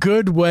 What a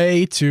good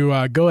way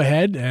to go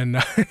ahead and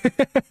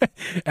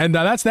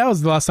that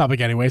was the last topic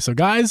anyway. So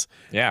guys,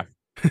 Yeah.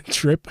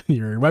 Trip,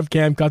 your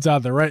webcam cuts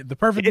out the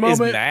perfect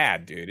moment. It is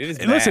mad, dude. It is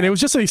mad. Listen, it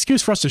was just an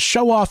excuse for us to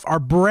show off our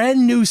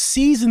brand new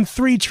season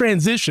 3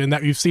 transition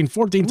that we've seen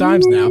 14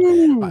 times now.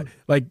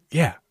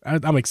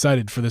 I'm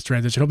excited for this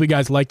transition. Hope you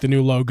guys like the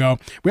new logo.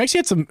 We actually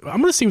had some. I'm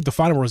going to see what the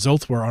final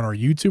results were on our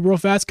YouTube real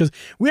fast because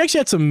we actually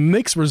had some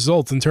mixed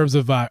results in terms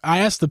of. I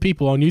asked the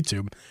people on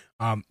YouTube,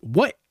 I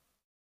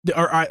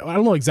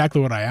don't know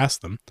exactly what I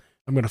asked them.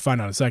 I'm going to find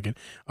out in a second.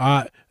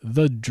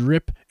 The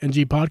Drip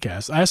NG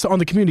podcast. I asked on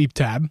the community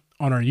tab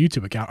on our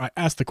YouTube account. I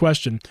asked the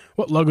question,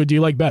 "What logo do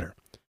you like better?"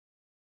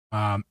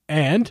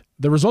 And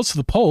the results of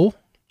the poll.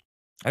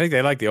 I think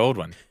they like the old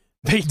one.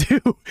 They do.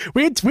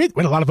 We had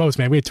a lot of votes,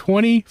 man. We had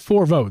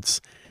 24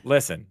 votes.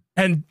 Listen,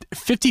 and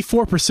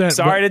 54%.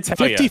 Sorry to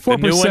tell you, 54%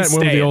 went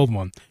with the old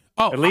one.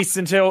 Oh, at least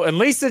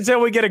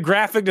until we get a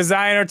graphic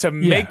designer to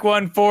make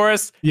one for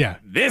us. Yeah,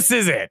 this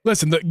is it.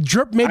 Listen, the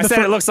Drip made I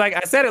said it looks like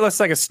a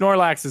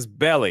Snorlax's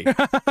belly.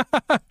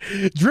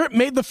 Drip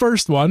made the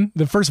first one,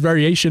 the first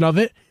variation of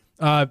it.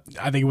 I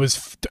think it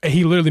was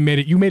he literally made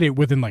it. You made it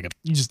within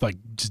you just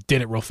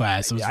did it real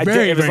fast. It was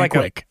very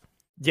quick.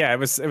 Yeah, it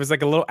was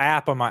like a little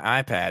app on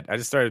my iPad. I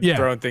just started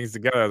throwing things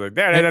together. I was like,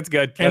 that's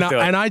good.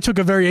 And I took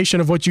a variation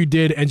of what you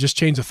did and just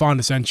changed the font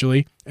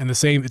essentially, and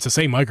it's the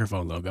same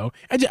microphone logo.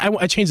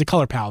 I changed the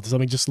color palette to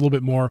something just a little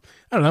bit more,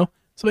 I don't know,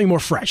 something more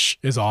fresh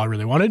is all I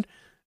really wanted.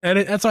 And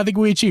that's what I think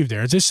we achieved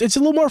there. It's a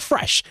little more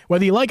fresh.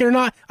 Whether you like it or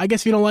not, I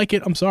guess if you don't like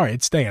it, I'm sorry.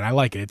 It's staying. I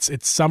like it.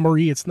 It's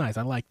summery. It's nice.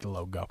 I like the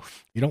logo.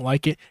 If you don't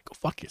like it, go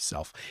fuck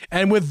yourself.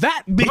 And with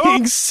that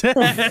being said,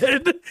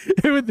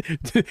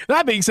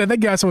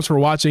 thank you guys so much for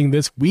watching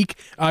this week.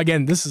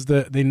 Again, this is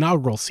the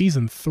inaugural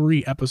season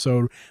 3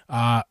 episode.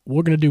 We're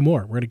going to do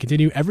more. We're going to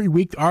continue every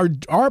week.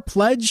 Our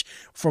pledge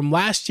from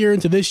last year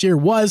into this year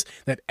was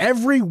that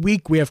every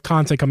week we have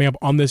content coming up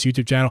on this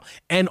YouTube channel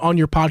and on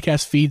your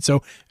podcast feed.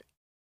 So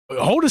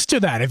hold us to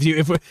that.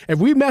 If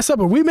we mess up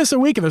or we miss a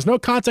week and there's no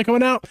content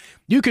coming out,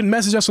 you can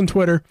message us on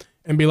Twitter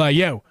and be like,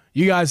 "Yo,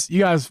 you guys,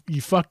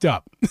 you fucked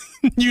up.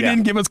 You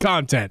didn't give us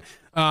content."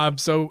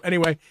 So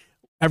anyway,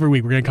 every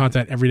week we're getting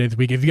content every day this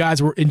week. If you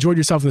guys enjoyed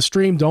yourself in the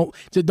stream, don't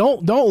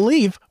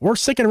leave. We're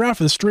sticking around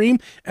for the stream,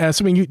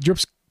 assuming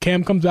Drip's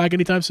cam comes back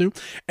anytime soon.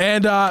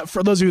 And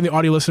for those of you in the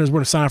audio listeners, we're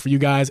gonna sign off for you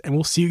guys, and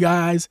we'll see you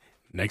guys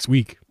next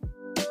week.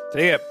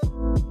 See ya.